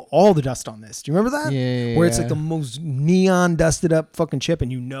shit, they put all the dust on this. Do you remember that? Yeah. Where it's like the most neon dusted up fucking chip, and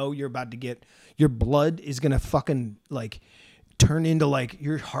you know you're about to get your blood is gonna fucking like. Turn into like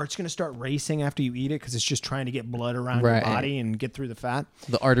your heart's gonna start racing after you eat it because it's just trying to get blood around your body and get through the fat.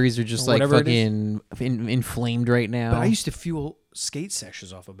 The arteries are just like fucking inflamed right now. But I used to fuel skate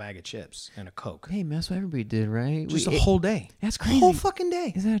sessions off a bag of chips and a Coke. Hey, man, that's what everybody did, right? Just a whole day. That's crazy. Whole fucking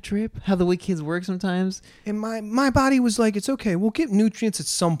day. Is that a trip? How the way kids work sometimes? And my body was like, it's okay. We'll get nutrients at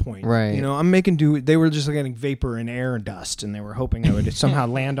some point. Right. You know, I'm making do. They were just getting vapor and air and dust, and they were hoping I would somehow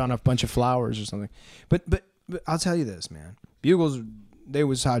land on a bunch of flowers or something. But I'll tell you this, man. Bugles. They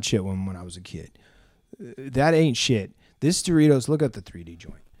was hot shit when I was a kid. That ain't shit. This Doritos, look at the 3D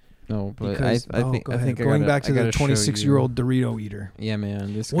joint. No, but because, I think going back to the 26-year-old Dorito eater. Yeah,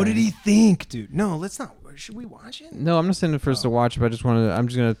 man. What did he think, dude? No, let's not. Should we watch it? No, I'm not saying it for us to watch, but I'm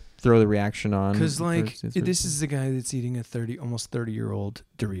just gonna throw the reaction on. Because this is the guy that's eating a almost 30-year-old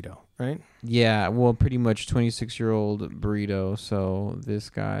Dorito, right? Yeah, well, pretty much 26-year-old burrito. So this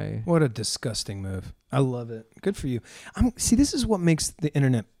guy. What a disgusting move. I love it. Good for you. See, this is what makes the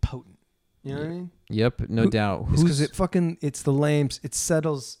internet potent. You know what I mean? Yep, no doubt. Because it's the lames. It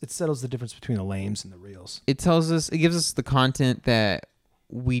settles the difference between the lames and the reals. It gives us the content that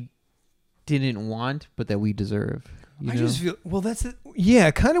we didn't want, but that we deserve. Just feel that's it.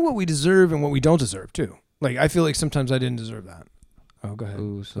 Yeah, kind of what we deserve and what we don't deserve too. Like I feel like sometimes I didn't deserve that. Oh, go ahead.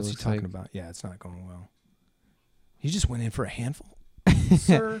 Ooh, so what's he talking about? Yeah, it's not going well. He just went in for a handful.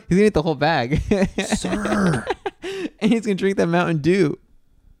 Sir, he's gonna eat the whole bag. Sir, and he's gonna drink that Mountain Dew.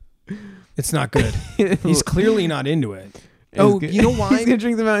 It's not good. He's clearly not into it. You know why? He's gonna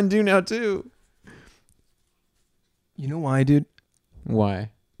drink the Mountain Dew now too. You know why, dude? Why?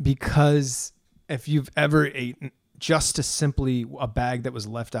 Because if you've ever eaten just a bag that was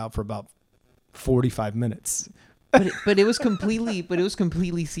left out for about 45 minutes. But it was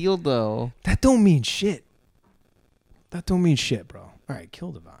completely sealed though. That don't mean shit. Bro. All right,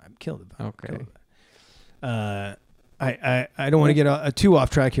 kill the vibe. Okay. I don't want to get too off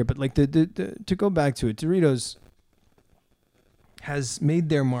track here, but like to go back to it, Doritos has made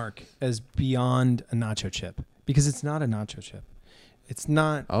their mark as beyond a nacho chip because it's not a nacho chip. It's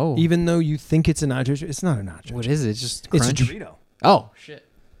not. Oh. Even though you think it's a nacho chip, it's not a nacho chip. What is it? It's just crunch? It's a Dorito. Oh, shit.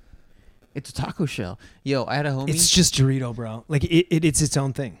 It's a taco shell. Yo, I had a homie. It's just Dorito, bro. Like it's its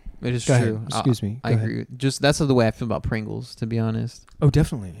own thing. It is Go true. Ahead. Excuse me. I agree. Just that's the way I feel about Pringles, to be honest. Oh,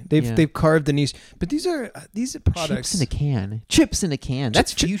 definitely. They've carved the niche, but these are products. Chips in a can.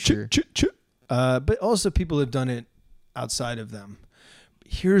 That's future. But also people have done it outside of them.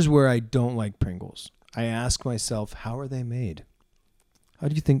 Here's where I don't like Pringles. I ask myself, how are they made? How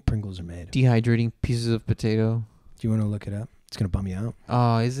do you think Pringles are made? Dehydrating pieces of potato. Do you want to look it up? It's going to bum you out.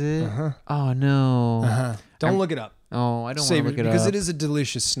 Oh, is it? Uh-huh. Oh, no. Uh-huh. Don't look it up. Oh, I don't want to look it up. Because it is a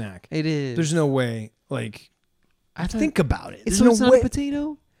delicious snack. It is. There's no way, think about it. It's There's no not way. a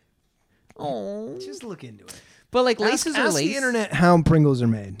potato? Oh. Just look into it. But like laces are ask lace? the internet how Pringles are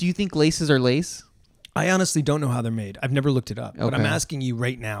made. Do you think laces are lace? I honestly don't know how they're made. I've never looked it up. But I'm Okay. asking you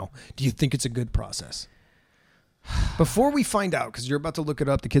right now, do you think it's a good process? Before we find out, because you're about to look it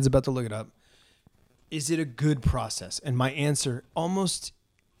up, the kid's about to look it up, is it a good process? And my answer, almost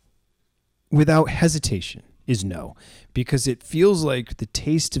without hesitation, is no. Because it feels like the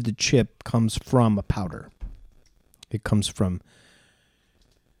taste of the chip comes from a powder. It comes from...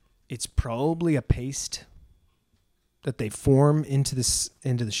 It's probably a paste that they form into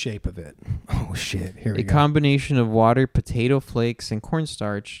the shape of it. Oh shit! Here we A go. combination of water, potato flakes, and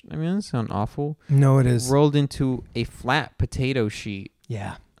cornstarch. I mean, that doesn't sound awful. No, it is. Rolled into a flat potato sheet.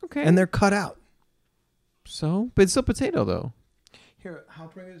 Yeah, Okay. and they're cut out. So, but it's still potato though. Here, how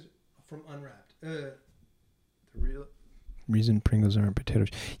Pringles from Unwrapped. The real reason Pringles aren't potatoes.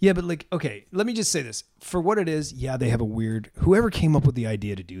 Yeah, but okay, let me just say this. For what it is, yeah, they have a weird... Whoever came up with the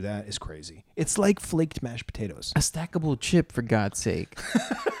idea to do that is crazy. It's like flaked mashed potatoes. A stackable chip, for God's sake.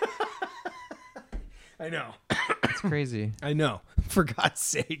 I know. It's crazy. I know. For God's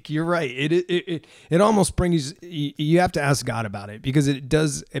sake, you're right. It almost brings... You have to ask God about it because it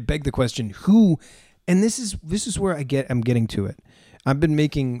beg the question, who... And this is where I'm getting to it. I've been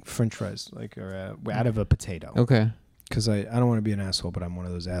making French fries out of a potato. Okay. Because I don't want to be an asshole, but I'm one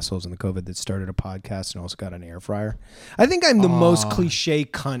of those assholes in the COVID that started a podcast and also got an air fryer. I think I'm the most cliche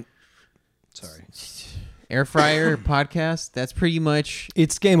cunt. Sorry. Air fryer podcast, that's pretty much...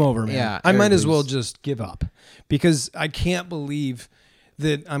 It's game over, man. Yeah, I might as well just give up because I can't believe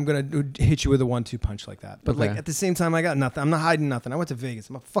that I'm going to hit you with a 1-2 punch like that. But Okay. at the same time, I got nothing. I'm not hiding nothing. I went to Vegas.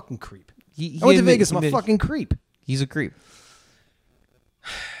 I'm a fucking creep. He I went to admit- Vegas. I'm a admit- fucking creep. He's a creep.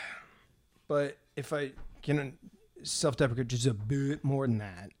 But if I can self-deprecate just a bit more than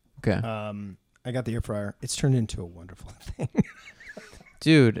that, Okay. I got the air fryer. It's turned into a wonderful thing.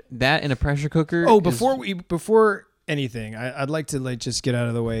 Dude, that in a pressure cooker... Oh, is- before anything, I'd like to just get out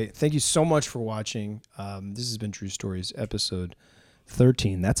of the way. Thank you so much for watching. This has been True Stories, episode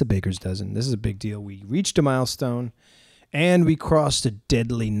 13. That's a baker's dozen. This is a big deal. We reached a milestone, and we crossed a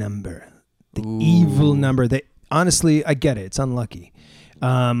deadly number, the evil number. That honestly, I get it. It's unlucky,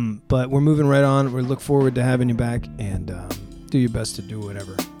 but we're moving right on. We look forward to having you back, and do your best to do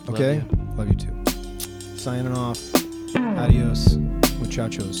whatever. Okay, love you too. Signing off. Adios,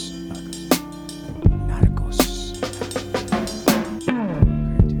 muchachos. Narcos.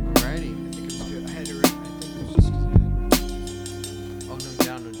 Alrighty. I think it was good. I think it was just 'cause I had... Oh, no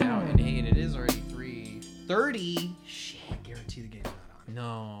doubt, no doubt. And hey, and it is already 3:30. Shit, I guarantee the game's not on.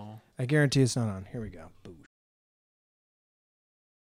 No. I guarantee it's not on. Here we go.